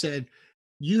as you said,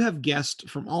 you have guests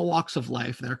from all walks of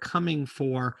life. They're coming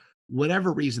for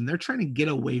whatever reason. They're trying to get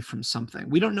away from something.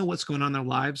 We don't know what's going on in their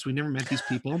lives. We never met these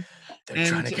people. they're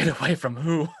trying to get away from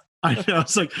who? I know.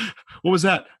 It's like, what was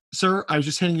that, sir? I was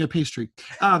just handing you a pastry.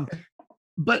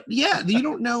 But yeah, you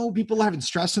don't know, people are having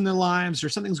stress in their lives or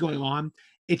something's going on.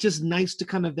 It's just nice to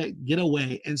kind of get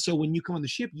away. And so when you come on the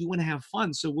ship, you want to have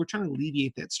fun. So we're trying to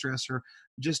alleviate that stress, or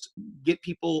just get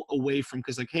people away from,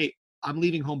 because like, hey, I'm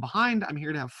leaving home behind. I'm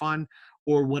here to have fun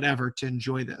or whatever, to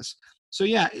enjoy this. So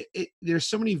yeah, there's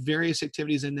so many various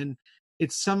activities, and then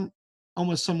it's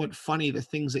almost somewhat funny, the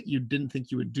things that you didn't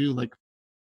think you would do. Like,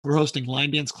 we're hosting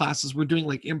line dance classes. We're doing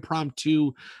like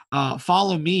impromptu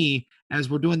follow me as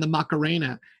we're doing the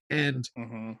Macarena. And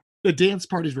the dance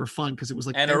parties were fun, because it was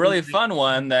like, and a really fun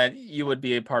one that you would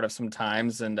be a part of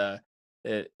sometimes. And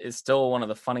it is still one of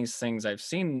the funniest things I've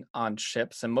seen on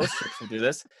ships, and most ships will do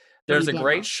this. There's a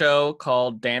great show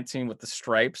called Dancing with the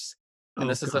Stripes. And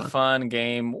this is a fun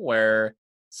game where,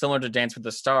 similar to Dance with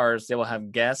the Stars, they will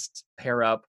have guests pair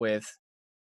up with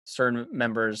certain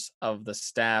members of the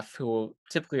staff who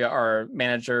typically are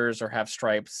managers or have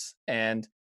stripes, and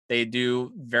they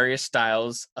do various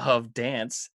styles of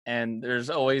dance. And there's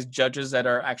always judges that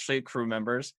are actually crew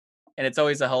members, and it's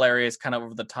always a hilarious kind of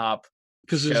over the top,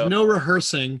 because there's no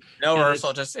rehearsing, no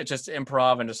rehearsal, it's just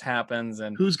improv, and just happens.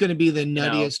 And who's going to be the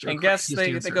nuttiest, and guests,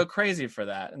 they go crazy for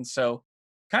that. And so,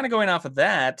 kind of going off of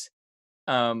that,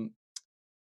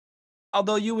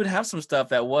 although you would have some stuff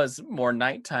that was more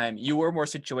nighttime, you were more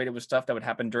situated with stuff that would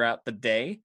happen throughout the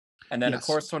day. And then, of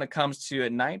course, when it comes to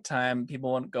at nighttime,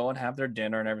 people want to go and have their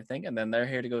dinner and everything, and then they're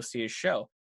here to go see a show.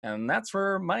 And that's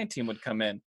where my team would come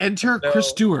in. Enter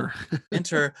Chris Dewar.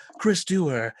 Enter Chris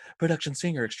Dewar, production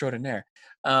singer extraordinaire.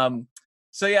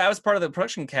 So yeah, I was part of the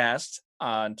production cast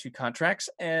on 2 contracts,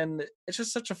 and it's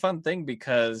just such a fun thing,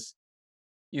 because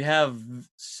you have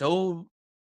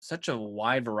such a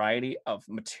wide variety of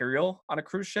material on a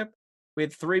cruise ship. We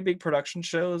had 3 big production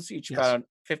shows, each about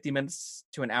 50 minutes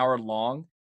to an hour long,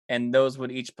 and those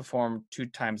would each perform 2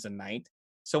 times a night.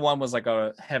 So one was like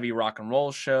a heavy rock and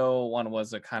roll show, one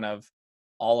was a kind of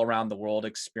all around the world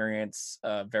experience,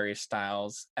 various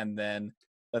styles, and then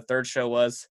the third show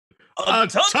was a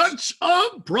touch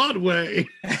of Broadway.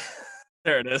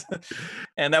 There it is.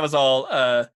 And that was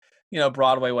all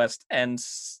Broadway West End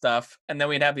stuff. And then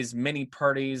we'd have these mini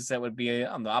parties that would be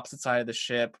on the opposite side of the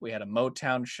ship. We had a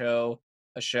Motown show,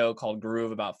 a show called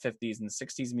Groove about 50s and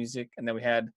 60s music. And then we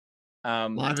had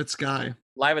Live at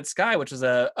Sky, which is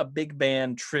a big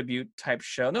band tribute type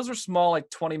show. And those were small, like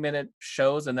 20-minute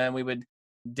shows. And then we would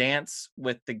dance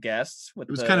with the guests. It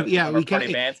was kind of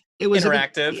band. It was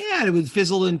interactive. It would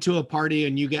fizzle into a party,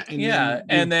 and you get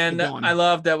and then I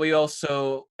love that we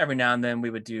also every now and then we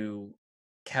would do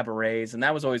cabarets, and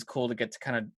that was always cool to get to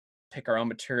kind of pick our own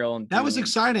material and That was do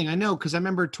exciting. I know, because I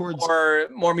remember towards or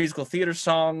more musical theater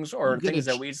songs or You get things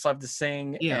a that ch- we just love to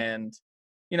sing. Yeah. And,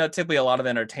 you know, typically a lot of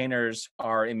entertainers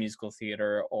are in musical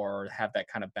theater or have that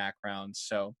kind of background.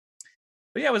 So,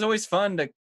 but yeah, it was always fun to,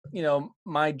 you know,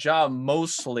 my job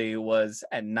mostly was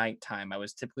at nighttime. I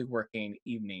was typically working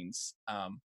evenings.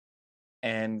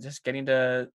 And just getting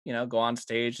to, you know, go on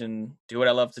stage and do what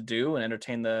I love to do and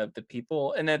entertain the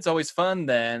people. And it's always fun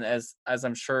then, as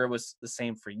I'm sure it was the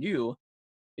same for you.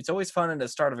 It's always fun at the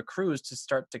start of a cruise to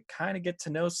start to kind of get to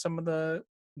know some of the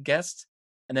guests.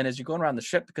 And then as you're going around the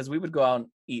ship, because we would go out and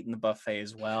eat in the buffet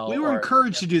as well, we were or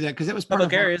encouraged to do that because that was part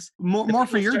public of our areas, more the more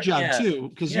for people your start, job too,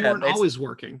 because you weren't they'd, always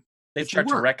working, they'd but you start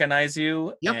to were. recognize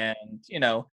you. Yep. And, you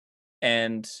know,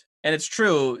 and it's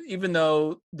true, even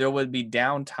though there would be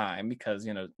downtime because,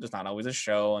 you know, there's not always a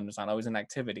show and there's not always an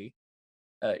activity,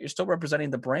 you're still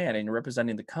representing the brand and you're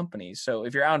representing the company. So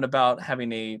if you're out and about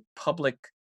having a public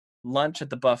lunch at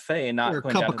the buffet and Or not a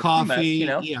going cup down of to the crew mess, you coffee.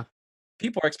 know, Yeah.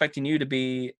 people are expecting you to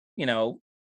be, you know,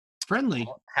 Friendly.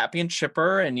 happy and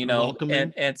chipper, and you know, Welcoming.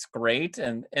 and it's great.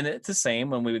 And it's the same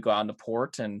when we would go out into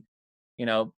port, and you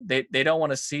know, they don't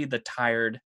want to see the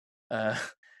tired, uh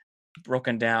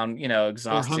broken down, you know,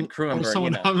 exhausted crew Or member, you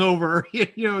someone know, hungover.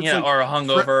 It's like or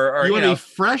hungover, or you you want to be know,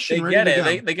 fresh they and ready get to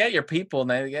it. go. They get your people, and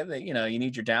they get that, you know, you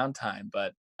need your downtime.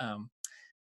 But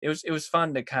it was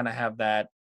fun to kind of have that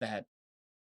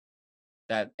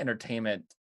that entertainment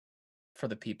for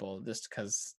the people, just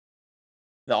because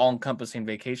the all-encompassing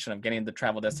vacation of getting the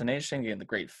travel destination, getting the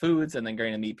great foods, and then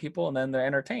getting to meet people, and then they're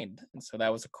entertained. And so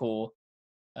that was a cool,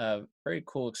 very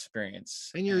cool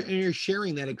experience. And you're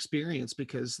sharing that experience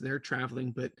because they're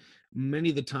traveling, but many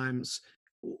of the times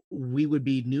we would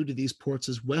be new to these ports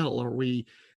as well, or we,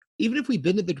 even if we've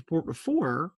been to the port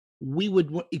before, we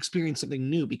would experience something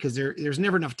new because there's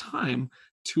never enough time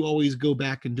to always go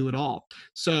back and do it all.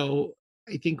 So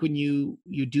I think when you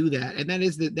do that, and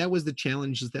that was the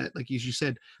challenge, is that, like as you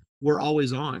said, we're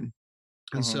always on.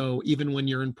 And Mhm. so even when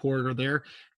you're in port or there,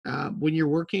 when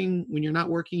you're not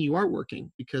working, you are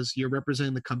working because you're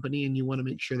representing the company and you want to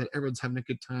make sure that everyone's having a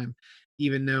good time,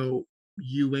 even though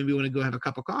you maybe want to go have a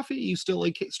cup of coffee, you still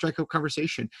like strike up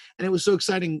conversation. And it was so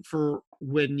exciting for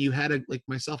when you had like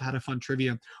myself had a fun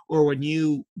trivia, or when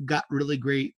you got really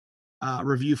great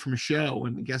review from a show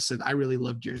and the guest said, I really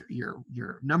loved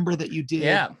your number that you did.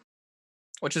 Yeah,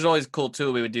 which is always cool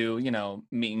too. We would do, you know,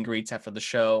 meet and greets after the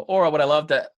show. Or what I loved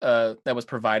that was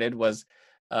provided was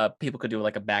people could do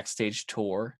like a backstage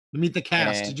tour Meet the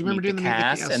cast. and Did you remember meet the doing the meet the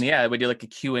cast. cast? And yeah, we do like a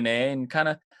Q&A and kind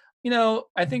of, you know,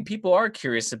 I think people are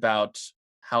curious about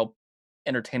how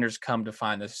entertainers come to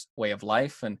find this way of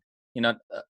life. And, you know,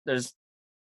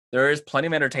 there is plenty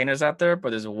of entertainers out there, but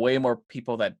there's way more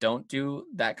people that don't do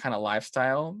that kind of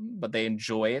lifestyle, but they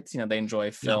enjoy it. You know, they enjoy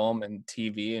film and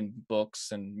TV and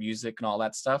books and music and all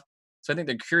that stuff. So I think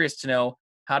they're curious to know,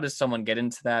 how does someone get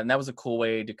into that? And that was a cool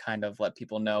way to kind of let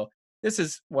people know, this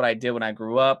is what I did when I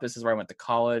grew up. This is where I went to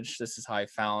college. This is how I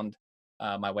found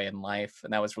my way in life.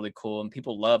 And that was really cool. And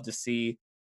people love to see,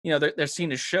 you know, they're seeing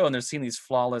the show and they're seeing these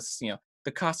flawless, you know,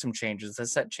 the costume changes, the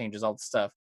set changes, all the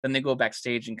stuff. Then they go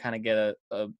backstage and kind of get a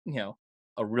you know,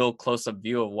 a real close up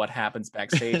view of what happens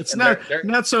backstage. It's And not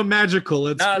not so magical.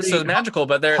 It's not so magical,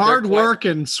 but hard work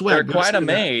and sweat. they're goes quite into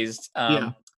that. amazed.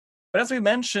 Yeah. But as we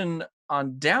mentioned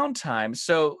on downtime,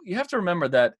 so you have to remember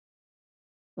that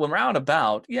when we're out and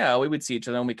about, yeah, we would see each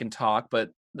other and we can talk,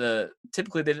 but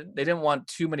typically they didn't want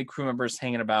too many crew members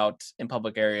hanging about in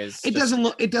public areas. It doesn't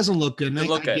look good. And I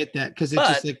look good. get that because it's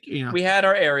just But like, you know, we had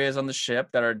our areas on the ship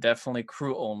that are definitely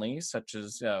crew only, such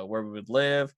as where we would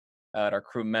live, at our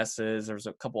crew messes. There was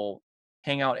a couple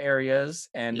hangout areas,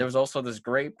 and there was also this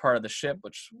great part of the ship,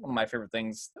 which one of my favorite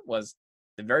things was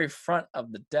the very front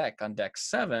of the deck on deck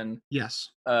 7. yes.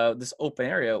 This open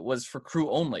area was for crew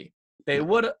only. They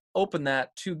would open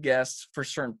that to guests for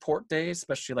certain port days,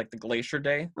 especially like the Glacier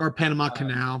Day Or Panama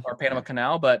Canal. or Panama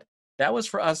Canal, but that was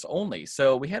for us only.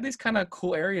 So we had these kind of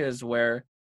cool areas where,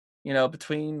 you know,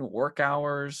 between work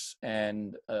hours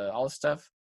and all this stuff,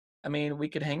 I mean, we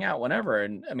could hang out whenever.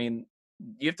 And I mean,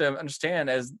 you have to understand,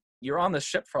 as you're on the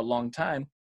ship for a long time,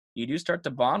 you do start to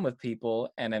bond with people.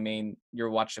 And I mean, you're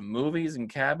watching movies in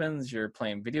cabins, you're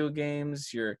playing video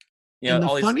games, you're, you know, And the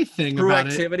all these funny thing crew about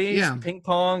activities, yeah. ping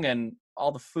pong, and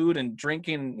all the food and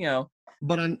drinking, you know.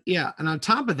 But and on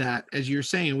top of that, as you're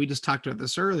saying, we just talked about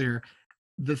this earlier.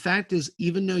 The fact is,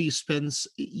 even though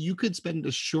you could spend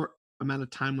a short amount of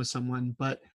time with someone,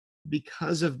 but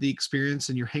because of the experience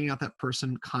and you're hanging out with that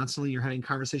person constantly, you're having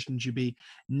conversations you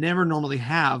never normally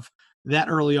have that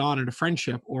early on in a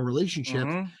friendship or relationship.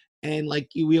 Mhm. And like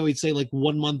we always say, like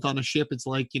 1 month on a ship, it's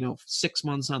like, 6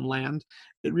 months on land.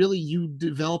 It really, you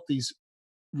develop these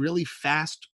really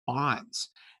fast bonds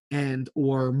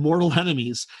or mortal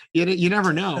enemies. You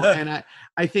never know. And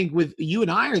I think with you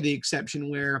and I are the exception,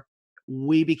 where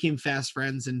we became fast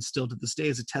friends, and still to this day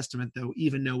is a testament, though,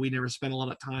 even though we never spent a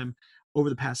lot of time over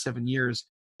the past 7 years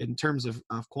in terms of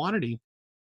quantity.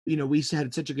 We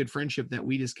had such a good friendship that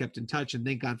we just kept in touch, and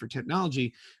thank God for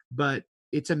technology. But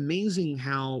it's amazing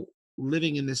how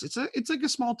living in this, it's like a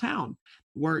small town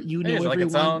where It is like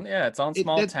everyone. its own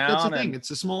small That's the town, thing. and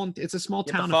It's a small you have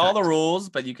to town follow the effect. rules,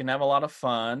 but you can have a lot of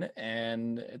fun,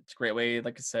 and it's a great way,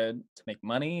 like I said, to make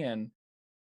money. And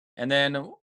then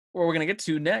where we're gonna get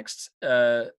to next,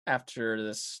 after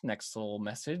this next little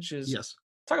message, is Yes.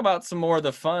 talk about some more of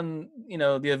the fun,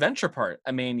 the adventure part.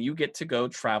 I mean, you get to go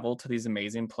travel to these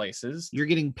amazing places. You're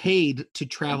getting paid to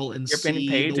travel and You're see getting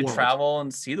paid the to world. travel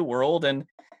and see the world, and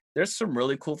there's some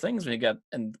really cool things when you get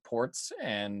in the ports.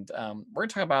 And we're gonna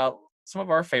talk about some of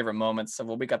our favorite moments of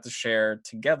what we got to share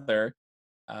together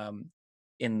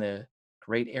in the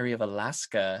great area of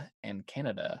Alaska and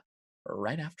Canada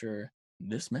right after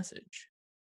this message.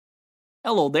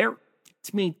 Hello there,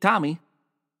 it's me, Tommy,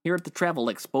 here at the Travel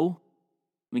Expo.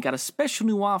 We got a special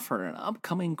new offer on an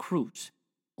upcoming cruise.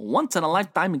 A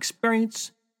once-in-a-lifetime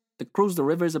experience to cruise the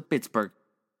rivers of Pittsburgh.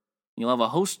 You'll have a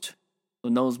host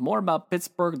who knows more about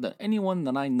Pittsburgh than anyone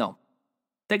that I know.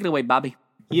 Take it away, Bobby.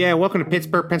 Yeah, welcome to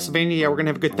Pittsburgh, Pennsylvania. Yeah, we're going to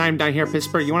have a good time down here in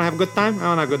Pittsburgh. You want to have a good time? I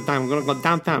want to have a good time. We're going to go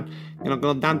downtown.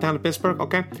 Go downtown to Pittsburgh,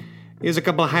 okay? Here's a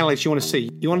couple of highlights you want to see.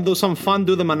 You want to do something fun?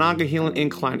 Do the Monongahela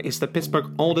Incline. It's the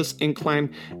Pittsburgh oldest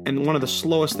incline and one of the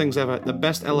slowest things ever. The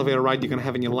best elevator ride you're going to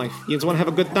have in your life. You just want to have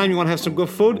a good time? You want to have some good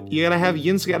food? You got to have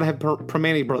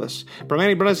Primanti Brothers.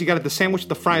 Primanti Brothers, you got the sandwich with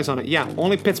the fries on it. Yeah,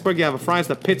 only Pittsburgh, you have a fries,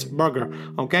 the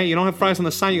Pittsburgher. Okay? You don't have fries on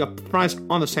the side, you got fries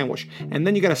on the sandwich. And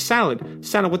then you got a salad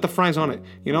with the fries on it.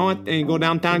 You know what? And you go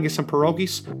downtown and get some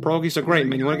pierogies. Pierogies are great,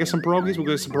 man. You want to get some pierogies? We'll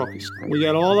get some pierogies. We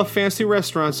got all the fancy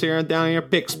restaurants here down here in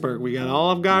Pittsburgh. We got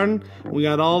Olive Garden. We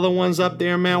got all the ones up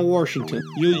there in Mount Washington.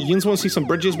 You just want to see some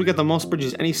bridges? We got the most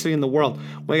bridges any city in the world.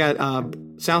 We got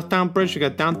Southtown Bridge. We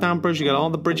got Downtown Bridge. We got all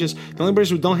the bridges. The only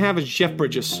bridge we don't have is Jeff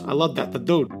Bridges. I love that. The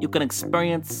dude. You can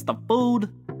experience the food,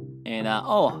 and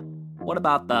what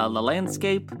about the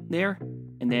landscape there?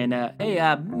 And then,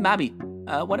 Bobby,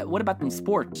 what about them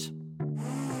sports?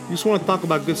 You just want to talk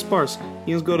about good sports.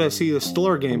 You just go to see the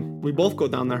Steeler game. We both go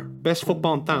down there. Best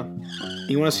football in town.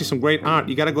 You want to see some great art?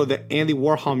 You got to go to the Andy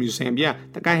Warhol Museum. Yeah,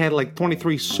 that guy had like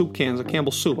 23 soup cans of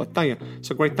Campbell's soup. I tell you,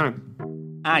 it's a great time.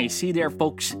 You see there,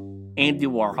 folks, Andy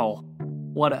Warhol.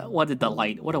 What a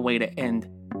delight. What a way to end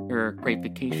your great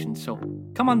vacation. So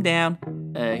come on down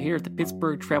here at the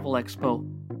Pittsburgh Travel Expo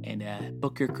and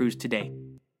book your cruise today.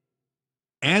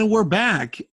 And we're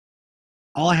back.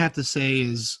 All I have to say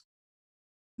is,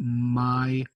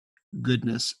 my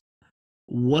goodness,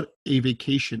 what a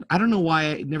vacation. I don't know why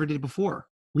I never did it before.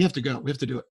 We have to go. We have to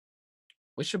do it.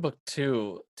 We should book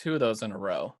two of those in a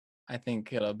row. I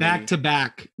think it'll be back to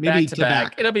back. Maybe back to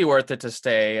back. It'll be worth it to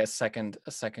stay a second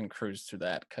cruise through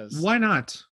that, because why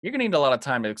not? You're gonna need a lot of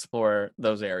time to explore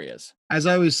those areas. As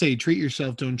I always say, treat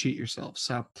yourself, don't cheat yourself.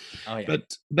 So, oh, yeah.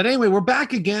 But anyway, we're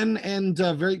back again, and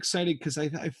very excited because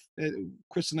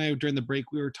Chris and I during the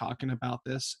break we were talking about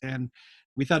this, and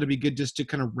we thought it'd be good just to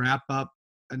kind of wrap up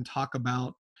and talk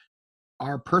about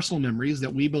our personal memories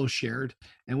that we both shared.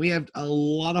 And we have a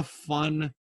lot of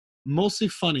fun, mostly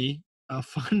funny,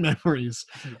 fun memories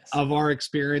of our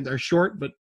experience, our short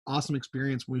but awesome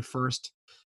experience when we first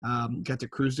got to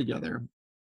cruise together.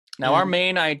 Now, our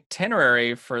main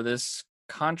itinerary for this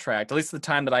contract, at least the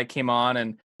time that I came on,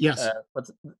 and yes,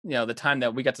 the time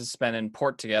that we got to spend in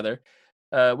port together,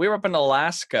 we were up in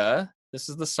Alaska. This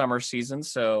is the summer season,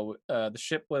 so the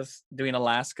ship was doing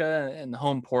Alaska, and the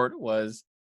home port was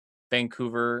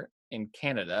Vancouver in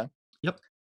Canada. Yep.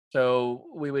 So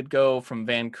we would go from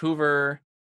Vancouver,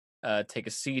 take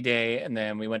a sea day, and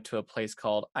then we went to a place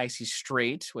called Icy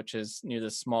Strait, which is near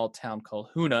this small town called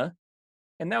Hoonah.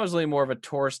 And that was really more of a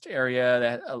tourist area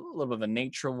that had a little bit of a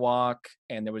nature walk,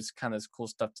 and there was kind of this cool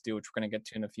stuff to do, which we're going to get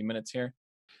to in a few minutes here.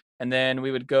 And then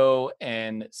we would go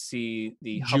and see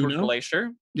the Hubbard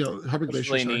Glacier. Yeah, Hubbard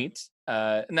Glacier. Really neat.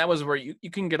 And that was where you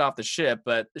can get off the ship,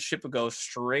 but the ship would go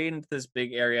straight into this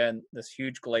big area, and this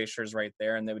huge glaciers right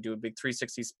there. And they would do a big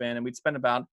 360 spin, and we'd spend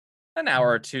about an hour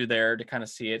or two there to kind of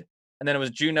see it. And then it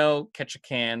was Juneau,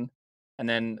 Ketchikan, and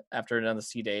then after another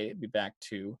sea day, it'd be back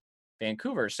to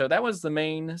Vancouver. So that was the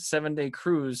main 7-day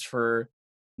cruise for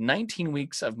 19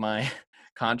 weeks of my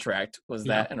contract, was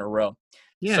that in a row.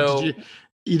 Yeah. So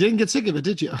you didn't get sick of it,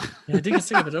 did you? Yeah, I didn't get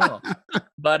sick of it at all.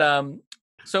 But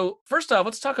So first off,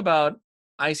 let's talk about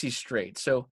Icy Strait.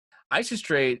 So Icy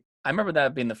Strait, I remember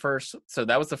that being the first. So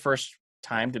that was the first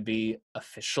time to be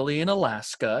officially in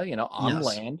Alaska, on Yes.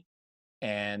 land,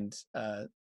 and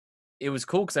it was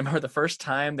cool because I remember the first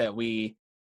time that we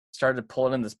started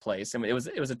pulling in this place, and it was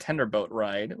a tender boat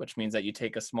ride, which means that you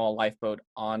take a small lifeboat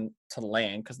on to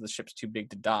land because the ship's too big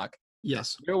to dock.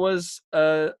 Yes. There was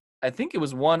I think it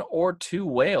was 1 or 2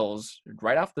 whales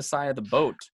right off the side of the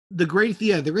boat. The great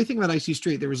thing about Icy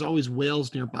Strait, there was always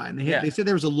whales nearby, and they said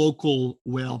there was a local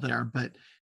whale there, but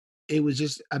it was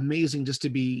just amazing just to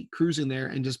be cruising there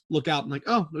and just look out and like,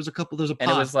 oh, there's a pod.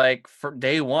 And it was like for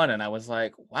day 1, and I was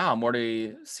like, wow, I'm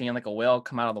already seeing like a whale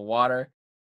come out of the water.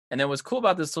 And then what's cool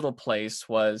about this little place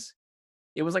was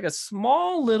it was like a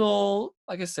small little,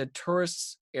 like I said,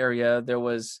 tourist area. There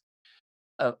was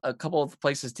a couple of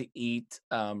places to eat,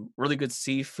 really good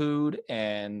seafood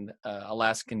and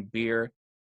Alaskan beer.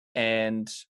 And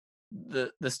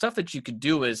the stuff that you could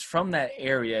do is from that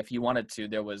area, if you wanted to,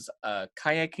 there was a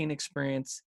kayaking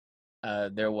experience.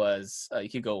 There was you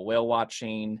could go whale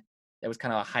watching. There was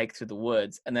kind of a hike through the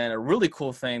woods. And then a really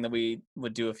cool thing that we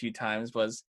would do a few times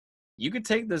was you could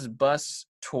take this bus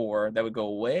tour that would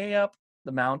go way up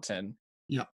the mountain.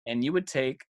 Yeah. And you would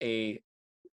take a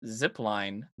zip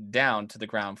line down to the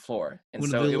ground floor. And One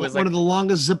so of the, it was one like of the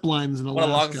longest zip lines in Alaska. one of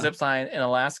the longest zip line in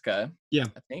Alaska. Yeah.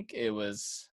 I think it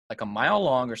was like a mile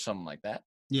long or something like that.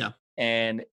 Yeah.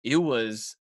 And it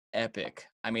was epic.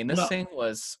 I mean, this thing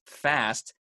was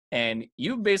fast. And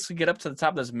you basically get up to the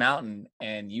top of this mountain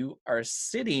and you are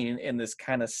sitting in this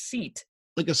kind of seat.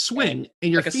 Like a swing,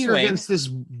 and your feet are against this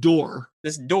door.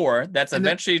 This door that's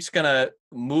eventually just gonna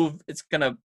move. It's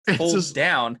gonna fold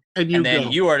down, and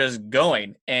then you are just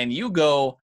going, and you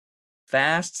go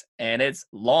fast, and it's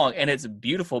long, and it's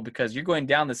beautiful because you're going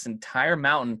down this entire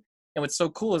mountain. And what's so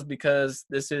cool is because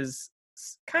this is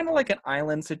kind of like an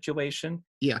island situation.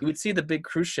 Yeah, you would see the big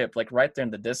cruise ship like right there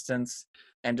in the distance,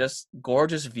 and just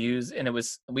gorgeous views. And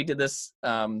we did this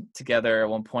together at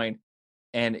one point.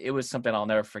 And it was something I'll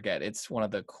never forget. It's one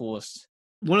of the coolest.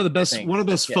 One of the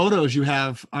best photos you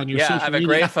have on your social media. Yeah, I have a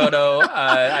great photo.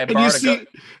 I borrowed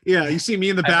you see me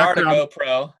in the background. background. I borrowed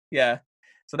a GoPro. Yeah.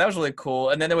 So that was really cool.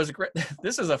 And then there was a great,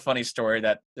 this is a funny story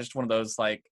that just one of those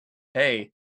like,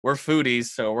 hey, we're foodies,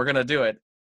 so we're going to do it.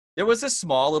 There was a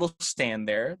small little stand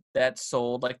there that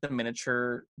sold like the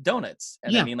miniature donuts.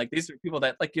 And I mean, like these are people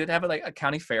that like you'd have it like a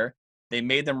county fair. They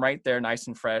made them right there, nice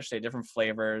and fresh. They had different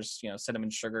flavors, cinnamon,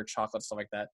 sugar, chocolate, stuff like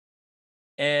that.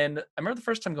 And I remember the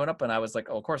first time going up and I was like,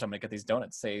 oh, of course I'm going to get these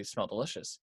donuts. They smell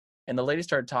delicious. And the lady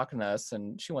started talking to us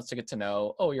and she wants to get to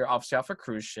know, oh, you're obviously off a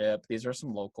cruise ship. These are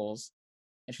some locals.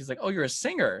 And she's like, oh, you're a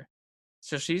singer.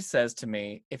 So she says to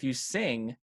me, if you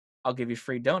sing, I'll give you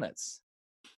free donuts.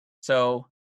 So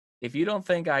if you don't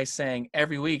think I sang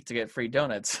every week to get free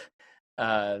donuts,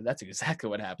 that's exactly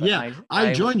what happened. Yeah,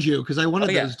 I joined you because I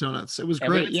wanted those donuts. It was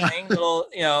great. Yeah,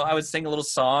 I would sing a little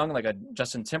song like a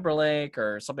Justin Timberlake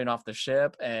or something off the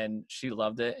ship, and she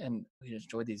loved it, and we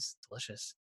enjoyed these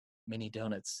delicious mini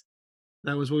donuts.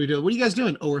 That was what we did. What are you guys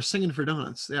doing? Oh, we're singing for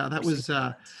donuts. Yeah, that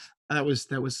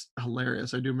was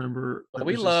hilarious. I do remember. Well,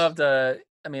 we loved.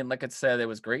 I mean, like I said, there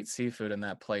was great seafood in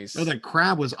that place. Oh, that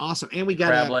crab was awesome. And we got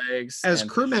crab legs. As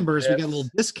crew members, we got a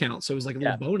little discount. So it was like a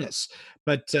little bonus.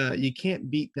 But you can't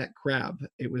beat that crab.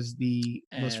 It was the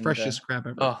most freshest crab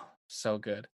ever. Oh, so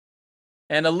good.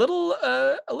 And a little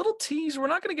tease. We're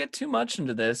not going to get too much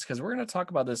into this because we're going to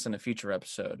talk about this in a future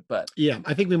episode. But yeah,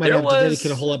 I think we might have to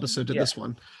dedicate a whole episode to this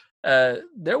one.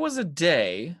 There was a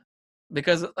day,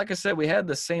 because like I said, we had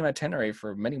the same itinerary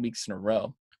for many weeks in a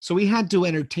row. So we had to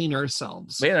entertain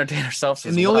ourselves.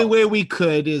 And the only way we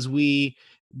could is we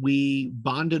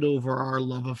bonded over our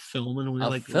love of film, and we were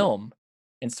like film.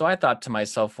 And so I thought to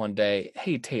myself one day,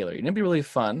 hey Taylor, it'd be really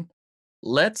fun.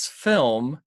 Let's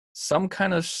film some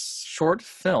kind of short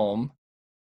film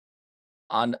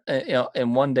on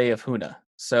in one day of Huna.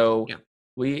 So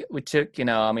we took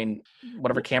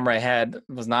whatever camera I had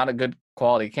was not a good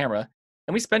quality camera,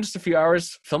 and we spent just a few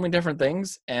hours filming different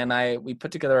things, and we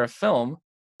put together a film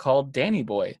called Danny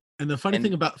Boy. And the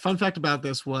fun fact about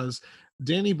this was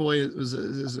Danny Boy is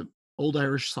an old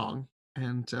Irish song,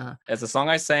 and it's a song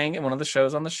I sang in one of the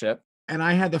shows on the ship. And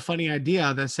I had the funny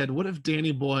idea that said, what if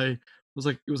Danny Boy was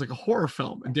like a horror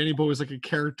film, and Danny Boy was like a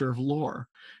character of lore,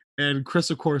 and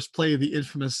Chris of course played the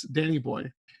infamous Danny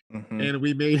Boy. Mm-hmm. And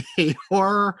we made a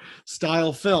horror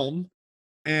style film,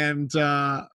 and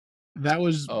that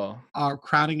was our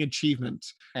crowning achievement.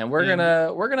 And we're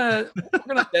gonna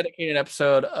dedicate an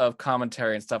episode of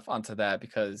commentary and stuff onto that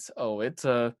because it's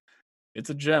a It's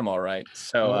a gem, all right.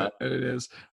 So it is.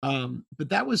 But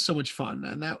that was so much fun,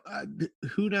 and that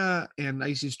Huda and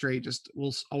Icy Stray just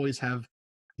will always have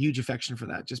huge affection for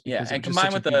that, just yeah, because and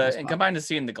combined with combined to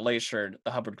seeing the glacier,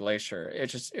 the Hubbard Glacier,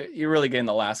 it's just you're really getting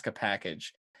the Alaska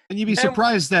package. And you'd be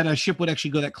surprised that a ship would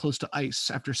actually go that close to ice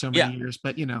after so many Yeah. years,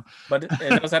 but you know. But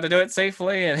it knows how to do it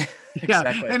safely, and Yeah,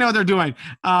 exactly. they know what they're doing.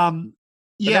 But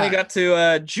then we got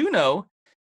to Juneau.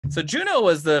 So Juneau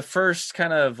was the first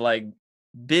kind of like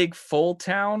big full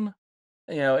town.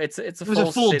 You know, it was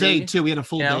a full city, day too. We had a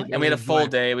full day, and we had a full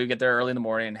day. We get there early in the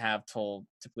morning and have till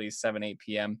typically 7-8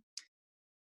 p.m.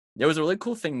 There was a really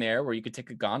cool thing there where you could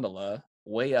take a gondola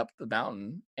way up the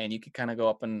mountain and you could kind of go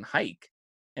up and hike.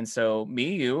 And so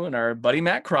me, you, and our buddy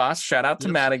Matt Cross, shout out to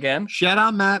Matt again. Shout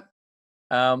out, Matt.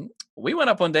 We went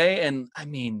up one day, and I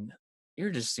mean,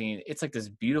 you're just seeing, it's like this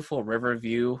beautiful river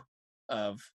view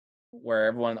of where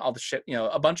everyone, all the ship, you know,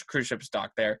 a bunch of cruise ships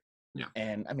docked there. Yeah.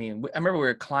 And I mean, I remember we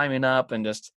were climbing up and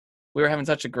just, we were having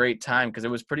such a great time because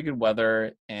it was pretty good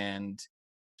weather and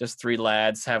just three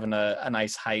lads having a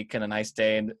nice hike and a nice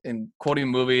day and quoting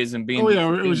movies and being,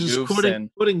 it was just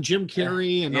quoting Jim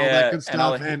Carrey and all that good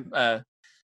stuff. And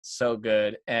so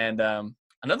good. And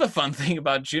another fun thing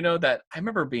about Juneau that I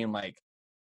remember being like,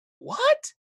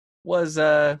 what? Was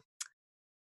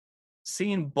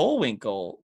seeing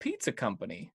Bullwinkle Pizza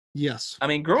Company. Yes. I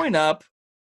mean, growing up,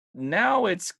 now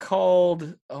it's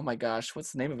called, oh my gosh,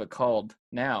 what's the name of it called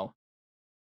now?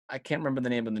 I can't remember the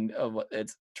name of what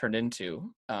it's turned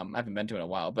into. I haven't been to it in a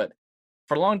while, but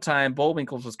for a long time,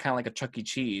 Bullwinkle's was kind of like a Chuck E.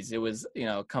 Cheese. It was, you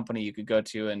know, a company you could go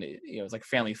to, and it was like a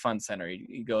family fun center.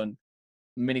 You go and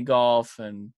mini golf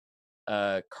and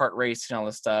kart race and all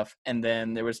this stuff, and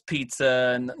then there was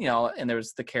pizza, and you know, and there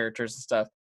was the characters and stuff.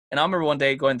 And I remember one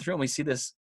day going through and we see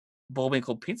this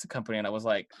Bullwinkle Pizza Company, and I was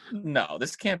like, no,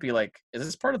 this can't be like, is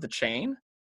this part of the chain?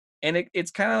 And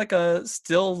it's kind of like a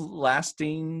still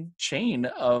lasting chain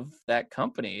of that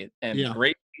company, and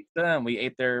great pizza, and we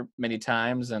ate there many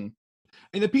times. And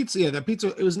the pizza,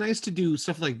 it was nice to do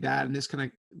stuff like that. And this kind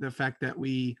of the fact that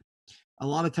a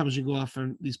lot of times you go off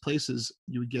in these places,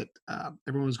 you would get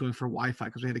everyone was going for Wi-Fi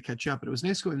because we had to catch up. But it was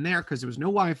nice going there because there was no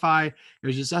Wi-Fi. It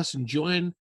was just us enjoying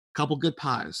a couple good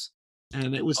pies,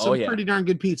 and it was some pretty darn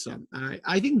good pizza.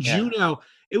 I think Juneau,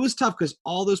 it was tough because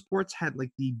all those ports had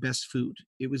like the best food.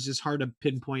 It was just hard to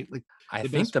pinpoint. Like I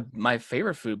think my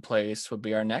favorite food place would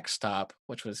be our next stop,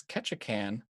 which was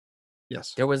Ketchikan.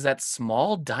 Yes, there was that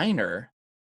small diner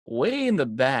way in the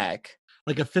back,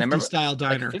 like a 50 style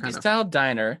diner, like a 50 style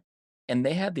diner. And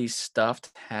they had these stuffed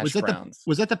hash browns.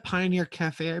 Was that the Pioneer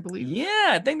Cafe, I believe?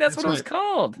 Yeah, I think that's what it was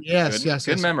called. Yes,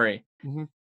 good memory. Mm-hmm.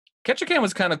 Ketchikan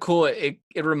was kind of cool. It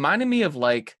reminded me of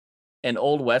like an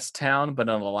old West town, but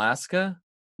in Alaska.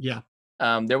 Yeah.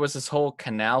 There was this whole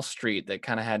canal street that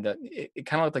kind of had it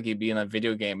kind of looked like you'd be in a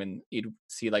video game and you'd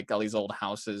see like all these old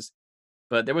houses.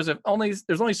 But there's only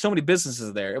so many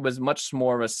businesses there. It was much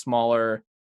more of a smaller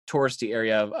touristy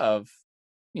area of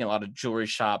you know, a lot of jewelry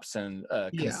shops and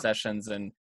concessions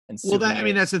and well,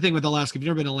 that's the thing with Alaska. If you've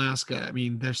never been to Alaska, I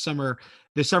mean, their summer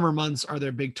months are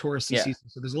their big touristy season.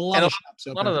 So there's a lot of shops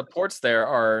open. A lot of the ports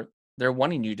there they're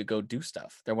wanting you to go do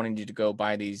stuff. They're wanting you to go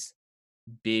buy these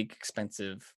big,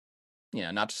 expensive, you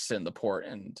know, not just sit in the port.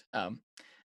 And but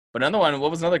another one,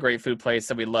 what was another great food place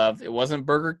that we loved? It wasn't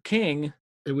Burger King.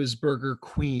 It was Burger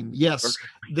Queen. Yes,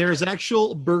 there's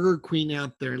actual Burger Queen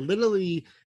out there. Literally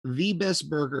the best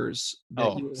burgers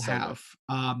that you will have.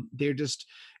 They're just,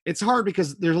 it's hard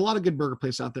because there's a lot of good burger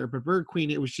places out there, but Burger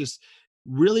Queen, it was just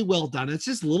really well done. It's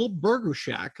just a little burger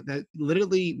shack that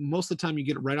literally most of the time you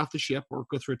get it right off the ship or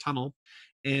go through a tunnel,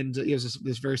 and it was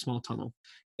this very small tunnel,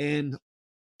 and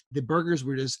the burgers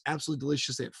were just absolutely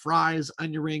delicious. They had fries,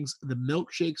 onion rings, the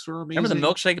milkshakes were amazing. Remember the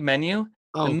milkshake menu?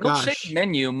 Oh, the milkshake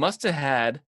menu must have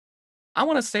had, I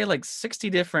want to say, like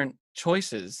 60 different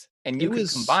choices, and you could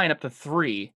combine up to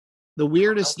 3. The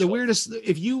weirdest,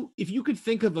 if you could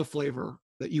think of a flavor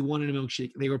that you wanted a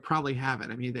milkshake, they would probably have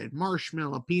it. I mean, they had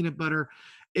marshmallow, peanut butter.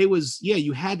 It was,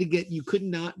 you could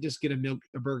not just get a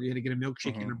burger, you had to get a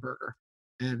milkshake and a burger.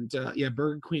 And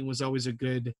Burger Queen was always a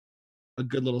good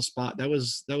little spot. That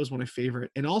was one of my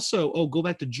favorite. And also, go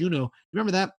back to Juneau.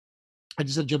 Remember that? I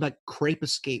just said jump back, Crepe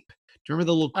Escape. Do you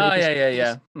remember the little crepe? Oh,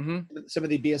 yeah. Mm-hmm. Some of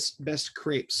the best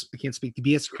crepes. I can't speak. The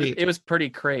BS crepe. It was pretty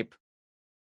crepe.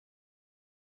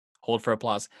 Hold for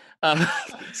applause.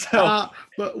 But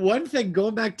one thing,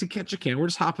 going back to Ketchikan, we're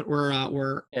just hopping.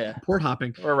 We're port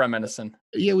hopping. We're reminiscing.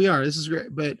 Yeah, we are. This is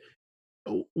great. But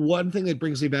one thing that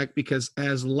brings me back, because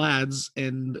as lads,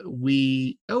 and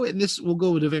and this will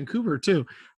go to Vancouver too.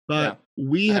 But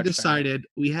we had Extra. decided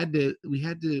we had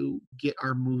to get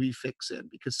our movie fix in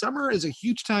because summer is a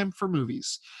huge time for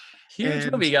movies. Huge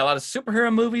And movie. You got a lot of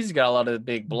superhero movies. You got a lot of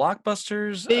big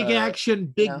blockbusters. big action,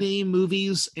 big yeah. name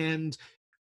movies, and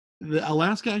the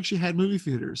Alaska actually had movie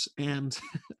theaters, and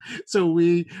so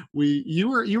you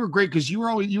were great because you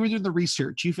were doing the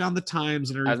research. You found the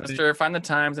times and I was everything. Mr. Find the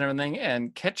Times and everything.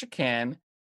 And Ketchikan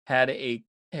had a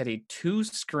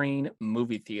 2-screen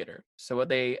movie theater. So what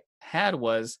they had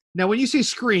was Now, when you say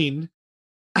screen,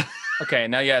 okay.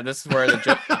 Now, yeah, this is where the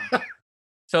joke comes.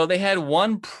 So they had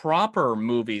one proper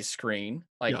movie screen,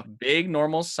 like Yeah. big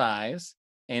normal size,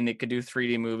 and it could do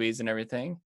 3D movies and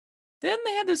everything. Then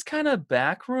they had this kind of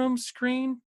backroom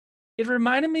screen. It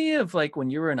reminded me of like when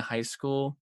you were in high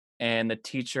school and the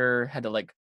teacher had to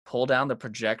like pull down the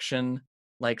projection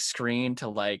like screen to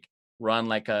like run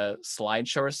like a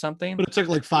slideshow or something. but it took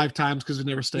like 5 times because it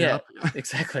never stayed Yeah, up.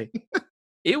 exactly.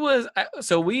 It was I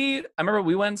remember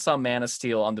we went and saw Man of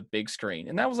Steel on the big screen,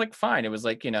 and that was like fine. It was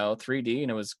like 3D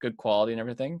and it was good quality and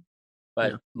everything.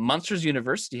 But Yeah. Monsters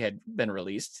University had been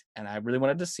released, and I really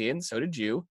wanted to see it, and so did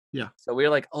you. Yeah. So we were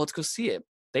like, oh, let's go see it.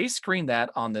 They screened that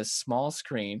on this small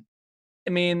screen. I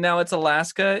mean, now it's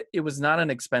Alaska. It was not an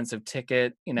expensive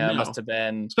ticket. It No. must have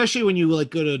been. Especially when you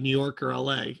like go to New York or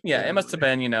LA. Yeah, it must have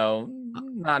been,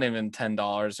 not even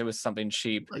 $10. It was something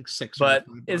cheap. like 6 But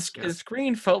or 5 his bucks, yeah. his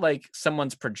screen felt like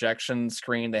someone's projection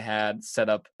screen they had set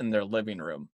up in their living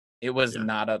room. It was Yeah.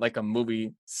 not like a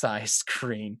movie size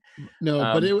screen. No,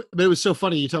 Um, but it was so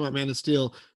funny. You talking about Man of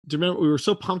Steel. Do you remember we were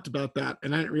so pumped about that,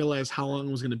 and I didn't realize how long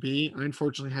it was going to be. I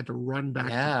unfortunately had to run back.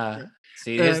 Yeah.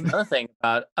 See, here's And- another thing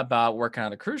about working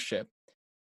on a cruise ship.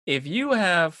 If you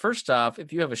have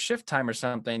a shift time or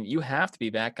something, you have to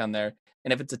be back on there.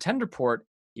 And if it's a tender port,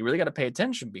 you really got to pay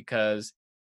attention because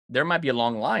there might be a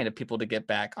long line of people to get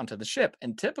back onto the ship.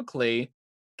 And typically,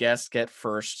 guests get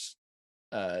first.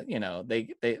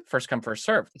 They first come first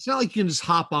serve. It's not like you can just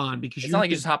hop on because It's not like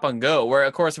you just hop on go. Where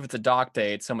of course, if it's a dock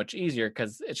day, it's so much easier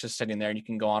because it's just sitting there and you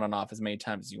can go on and off as many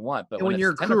times as you want. But and when it's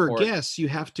you're a tender crew or port- guest, you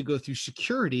have to go through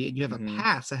security and you have Mhm. a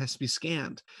pass that has to be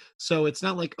scanned. So it's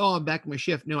not like, oh, I'm back in my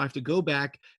shift. No, I have to go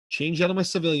back, change out of my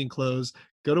civilian clothes,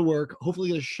 go to work, hopefully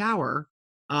get a shower.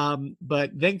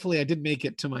 But thankfully I did make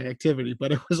it to my activity,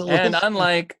 but it was a And little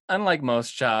unlike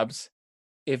most jobs,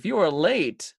 if you are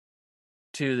late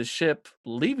to the ship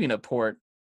leaving a port,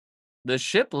 the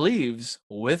ship leaves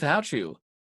without you.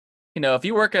 If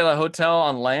you work at a hotel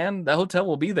on land, the hotel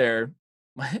will be there.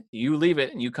 You leave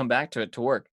it and you come back to it to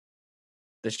work.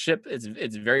 The ship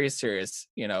it's very serious.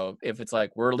 If it's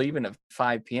like we're leaving at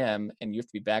 5 p.m. and you have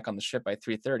to be back on the ship by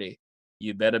 3:30,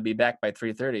 you better be back by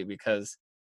 3:30 because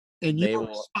and they you're will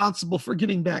responsible for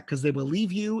getting back because they will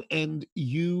leave you and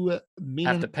you may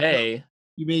have not to pay.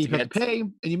 You may to have get- to pay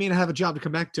and you may not have a job to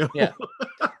come back to. Yeah.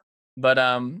 But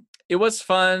it was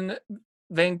fun.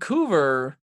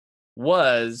 Vancouver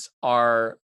was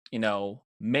our,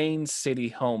 main city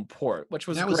home port, which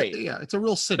was That great. yeah, it's a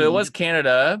real city. So it was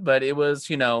Canada, but it was,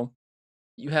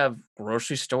 you have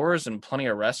grocery stores and plenty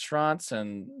of restaurants,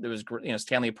 and there was,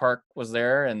 Stanley Park was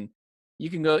there, and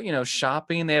you can go,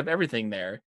 shopping. They have everything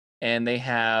there, and they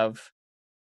have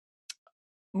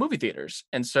movie theaters.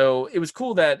 And so it was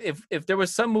cool that if there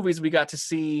was some movies we got to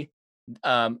see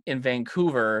in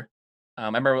Vancouver. I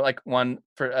remember like one,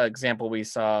 for example, we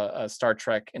saw Star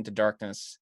Trek Into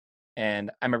Darkness,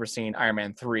 and I remember seeing Iron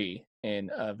Man 3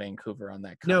 in Vancouver on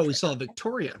that. No, we contract. saw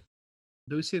Victoria.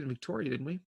 Did we see it in Victoria, didn't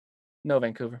we? No,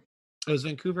 Vancouver. Oh, it was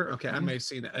Vancouver? Okay, I Mhm. may have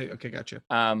seen it. Okay, gotcha.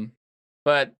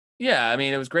 But yeah, I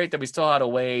mean, it was great that we still had a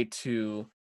way to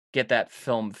get that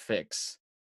film fix.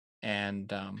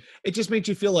 And It just makes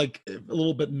you feel like a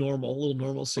little bit normal, a little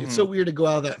normalcy. It's so Mm-hmm. weird to go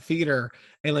out of that theater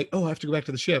and like, oh, I have to go back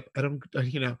to the ship. I don't,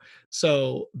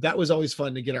 So that was always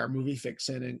fun to get our movie fix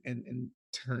in and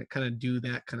kind of do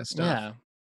that kind of stuff. yeah.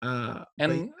 But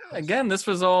And yeah, again, this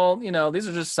was all, these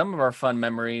are just some of our fun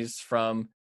memories from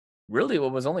really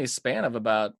what was only a span of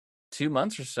about 2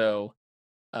 months or so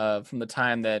from the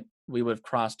time that we would have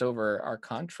crossed over our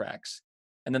contracts.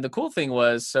 And then the cool thing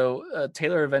was, so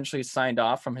Taylor eventually signed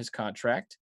off from his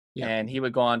contract, Yeah. and he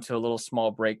would go on to a little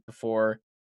small break before.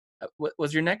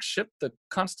 Was your next ship the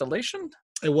Constellation?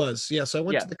 it was. Yeah. So I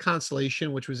went Yeah. to the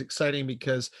Constellation, which was exciting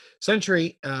because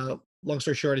Century, long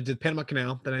story short, I did Panama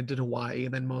Canal, then I did Hawaii,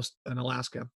 and then most in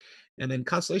Alaska. And then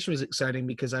Constellation was exciting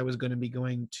because I was going to be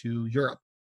going to Europe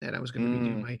and I was going to be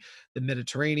doing the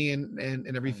Mediterranean and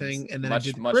everything. And then I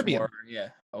did Caribbean. more. Yeah.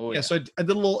 Oh, Yeah, yeah. so I did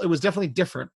a little. It was definitely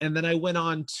different. And then I went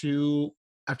on to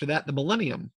after that the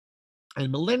Millennium,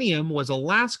 and Millennium was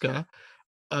Alaska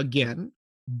again,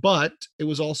 but it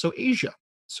was also Asia.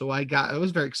 So it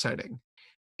was very exciting,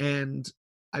 and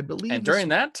I believe. And during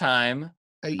that time,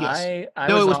 yes. I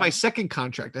No, was it was on, my second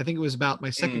contract. I think it was about my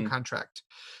second contract.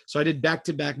 So I did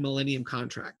back-to-back Millennium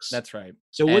contracts. That's right.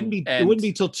 So it wouldn't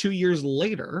be till 2 years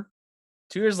later.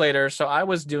 2 years later, so I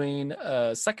was doing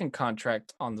a second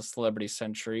contract on the Celebrity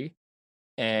Century,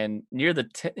 and near the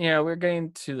we're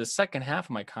getting to the second half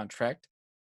of my contract.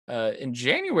 In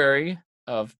January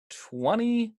of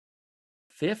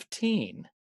 2015.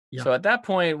 Yeah. So at that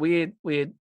point, we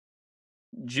had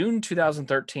June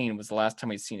 2013 was the last time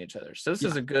we'd seen each other. So this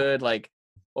is a good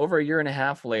over a year and a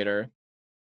half later.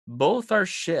 Both our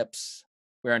ships,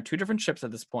 we're on two different ships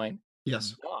at this point.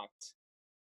 Yes. Docked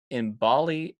in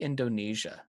Bali,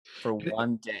 Indonesia for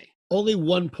one day. Only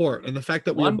one port, and the fact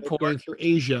that we were both going through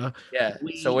Asia. Yeah,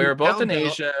 so we were both in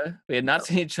Asia. We had not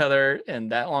seen each other in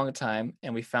that long a time,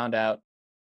 and we found out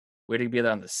we had to be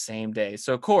there on the same day.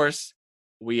 So, of course,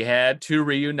 we had to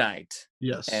reunite.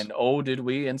 Yes. And oh, did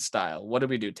we in style. What did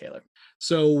we do, Taylor?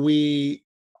 So we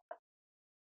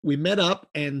met up,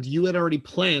 and you had already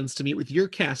plans to meet with your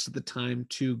cast at the time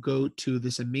to go to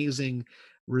this amazing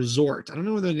resort. I don't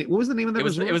know what was the name of that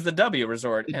resort? It was the W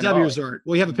Resort. The W Resort.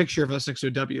 Well, you have a picture of us next to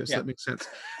a W, so that makes sense.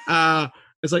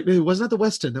 It's like, it wasn't the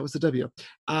Westin, that was the W.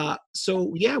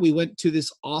 So yeah, we went to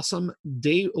this awesome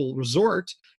day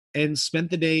resort and spent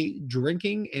the day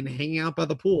drinking and hanging out by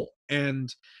the pool.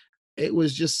 And it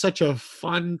was just such a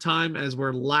fun time as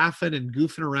we're laughing and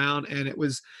goofing around. And it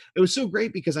was so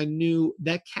great because I knew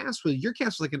that your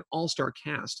cast was like an all-star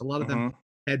cast. A lot of them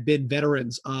had been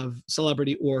veterans of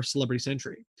Celebrity or Celebrity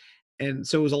Century. And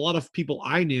so it was a lot of people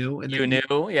I knew. And you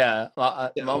knew, yeah.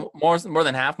 More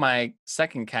than half my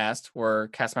second cast were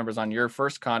cast members on your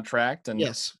first contract. And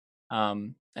yes.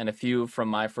 And a few from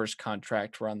my first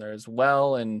contract were on there as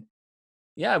well. And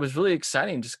yeah, it was really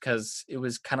exciting just because it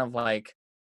was kind of like,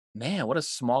 man, what a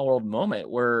small world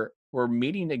moment. We're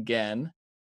meeting again.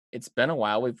 It's been a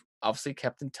while. We've obviously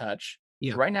kept in touch.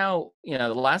 Yeah. Right now,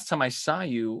 the last time I saw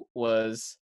you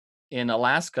was in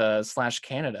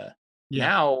Alaska/Canada. Yeah.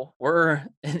 Now we're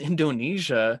in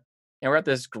Indonesia and we're at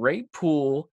this great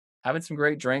pool, having some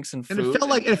great drinks and food. And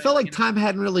it felt like time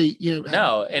hadn't really,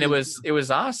 No, and it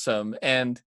was awesome.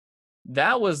 And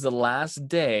that was the last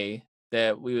day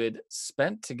that we would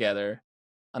spent together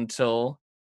until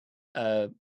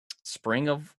spring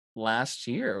of last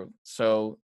year.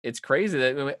 So it's crazy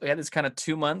that we had this kind of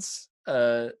 2 months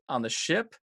on the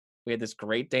ship. We had this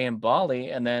great day in Bali,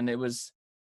 and then it was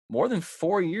more than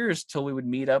 4 years till we would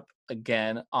meet up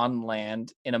again on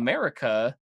land in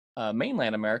America,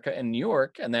 mainland America in New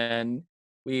York. And then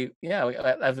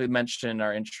as we mentioned in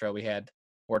our intro, we had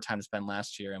more time to spend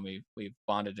last year, and we've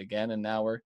bonded again, and now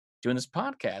we're doing this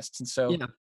podcast. And so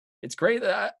it's great.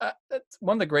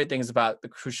 One of the great things about the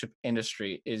cruise ship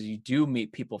industry is you do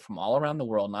meet people from all around the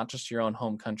world, not just your own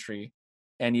home country,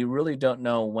 and you really don't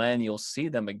know when you'll see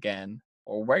them again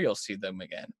or where you'll see them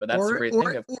again. But that's the great thing.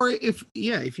 Or if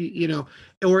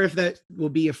that will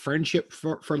be a friendship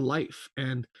for life.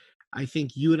 And I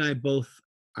think you and I both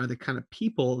are the kind of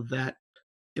people that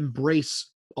embrace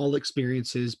all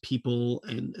experiences, people,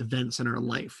 and events in our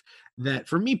life. That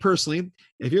for me personally,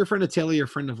 if you're a friend of Taylor, you're a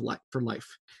friend of life for life.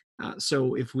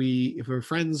 So if we're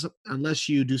friends, unless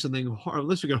you do something,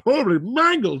 unless we get horribly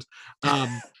mangled,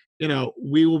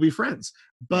 we will be friends.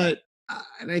 But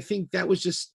and I think that was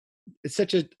it's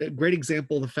such a great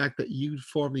example of the fact that you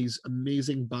form these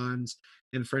amazing bonds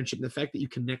and friendship. The fact that you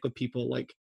connect with people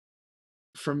like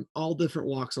from all different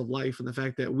walks of life, and the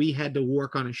fact that we had to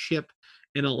work on a ship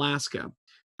in Alaska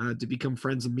to become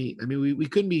friends and meet. I mean, we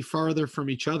couldn't be farther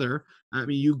from each other. I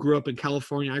mean, you grew up in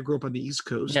California, I grew up on the East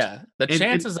Coast. Yeah, the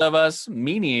chances of us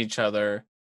meeting each other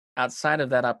outside of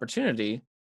that opportunity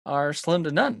are slim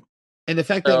to none. And the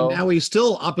fact that now we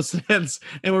still opposite ends,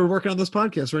 and we're working on this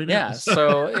podcast right now. Yeah,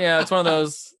 so it's one of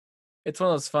those. It's one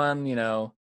of those fun.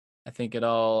 I think it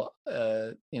all.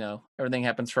 Everything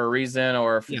happens for a reason,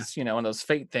 or if it's one of those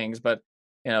fate things. But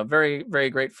very,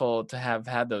 very grateful to have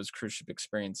had those cruise ship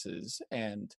experiences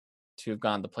and to have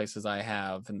gone the places I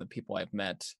have and the people I've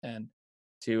met, and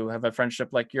to have a friendship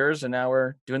like yours. And now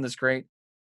we're doing this great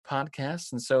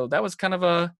podcast. And so that was kind of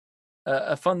a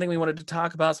fun thing we wanted to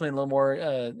talk about, something a little more,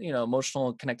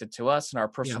 emotional, connected to us and our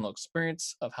personal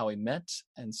experience of how we met.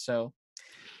 And so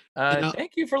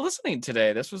thank you for listening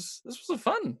today. This was a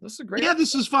fun. This is a great. Yeah,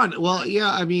 this was fun. Well,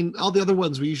 yeah, I mean, all the other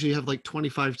ones we usually have like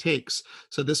 25 takes,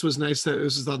 so this was nice that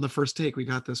this was on the first take. We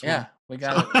got this one. Yeah, we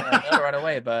got it right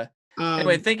away. But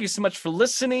anyway, thank you so much for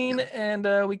listening,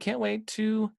 and we can't wait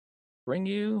to bring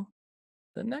you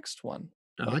the next one.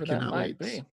 I cannot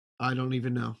wait. I don't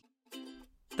even know.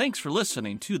 Thanks for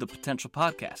listening to The Potential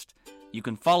Podcast. You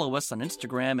can follow us on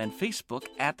Instagram and Facebook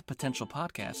at The Potential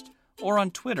Podcast, or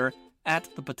on Twitter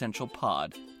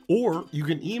 @ThePotentialPod. Or you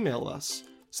can email us.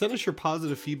 Send us your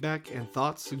positive feedback and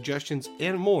thoughts, suggestions,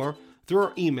 and more through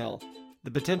our email,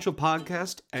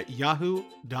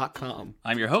 thepotentialpodcast@yahoo.com.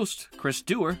 I'm your host, Chris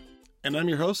Dewar. And I'm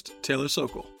your host, Taylor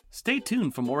Sokol. Stay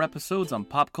tuned for more episodes on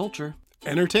pop culture,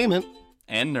 Entertainment,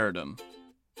 and nerdom.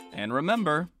 And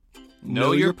remember,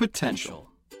 know your potential.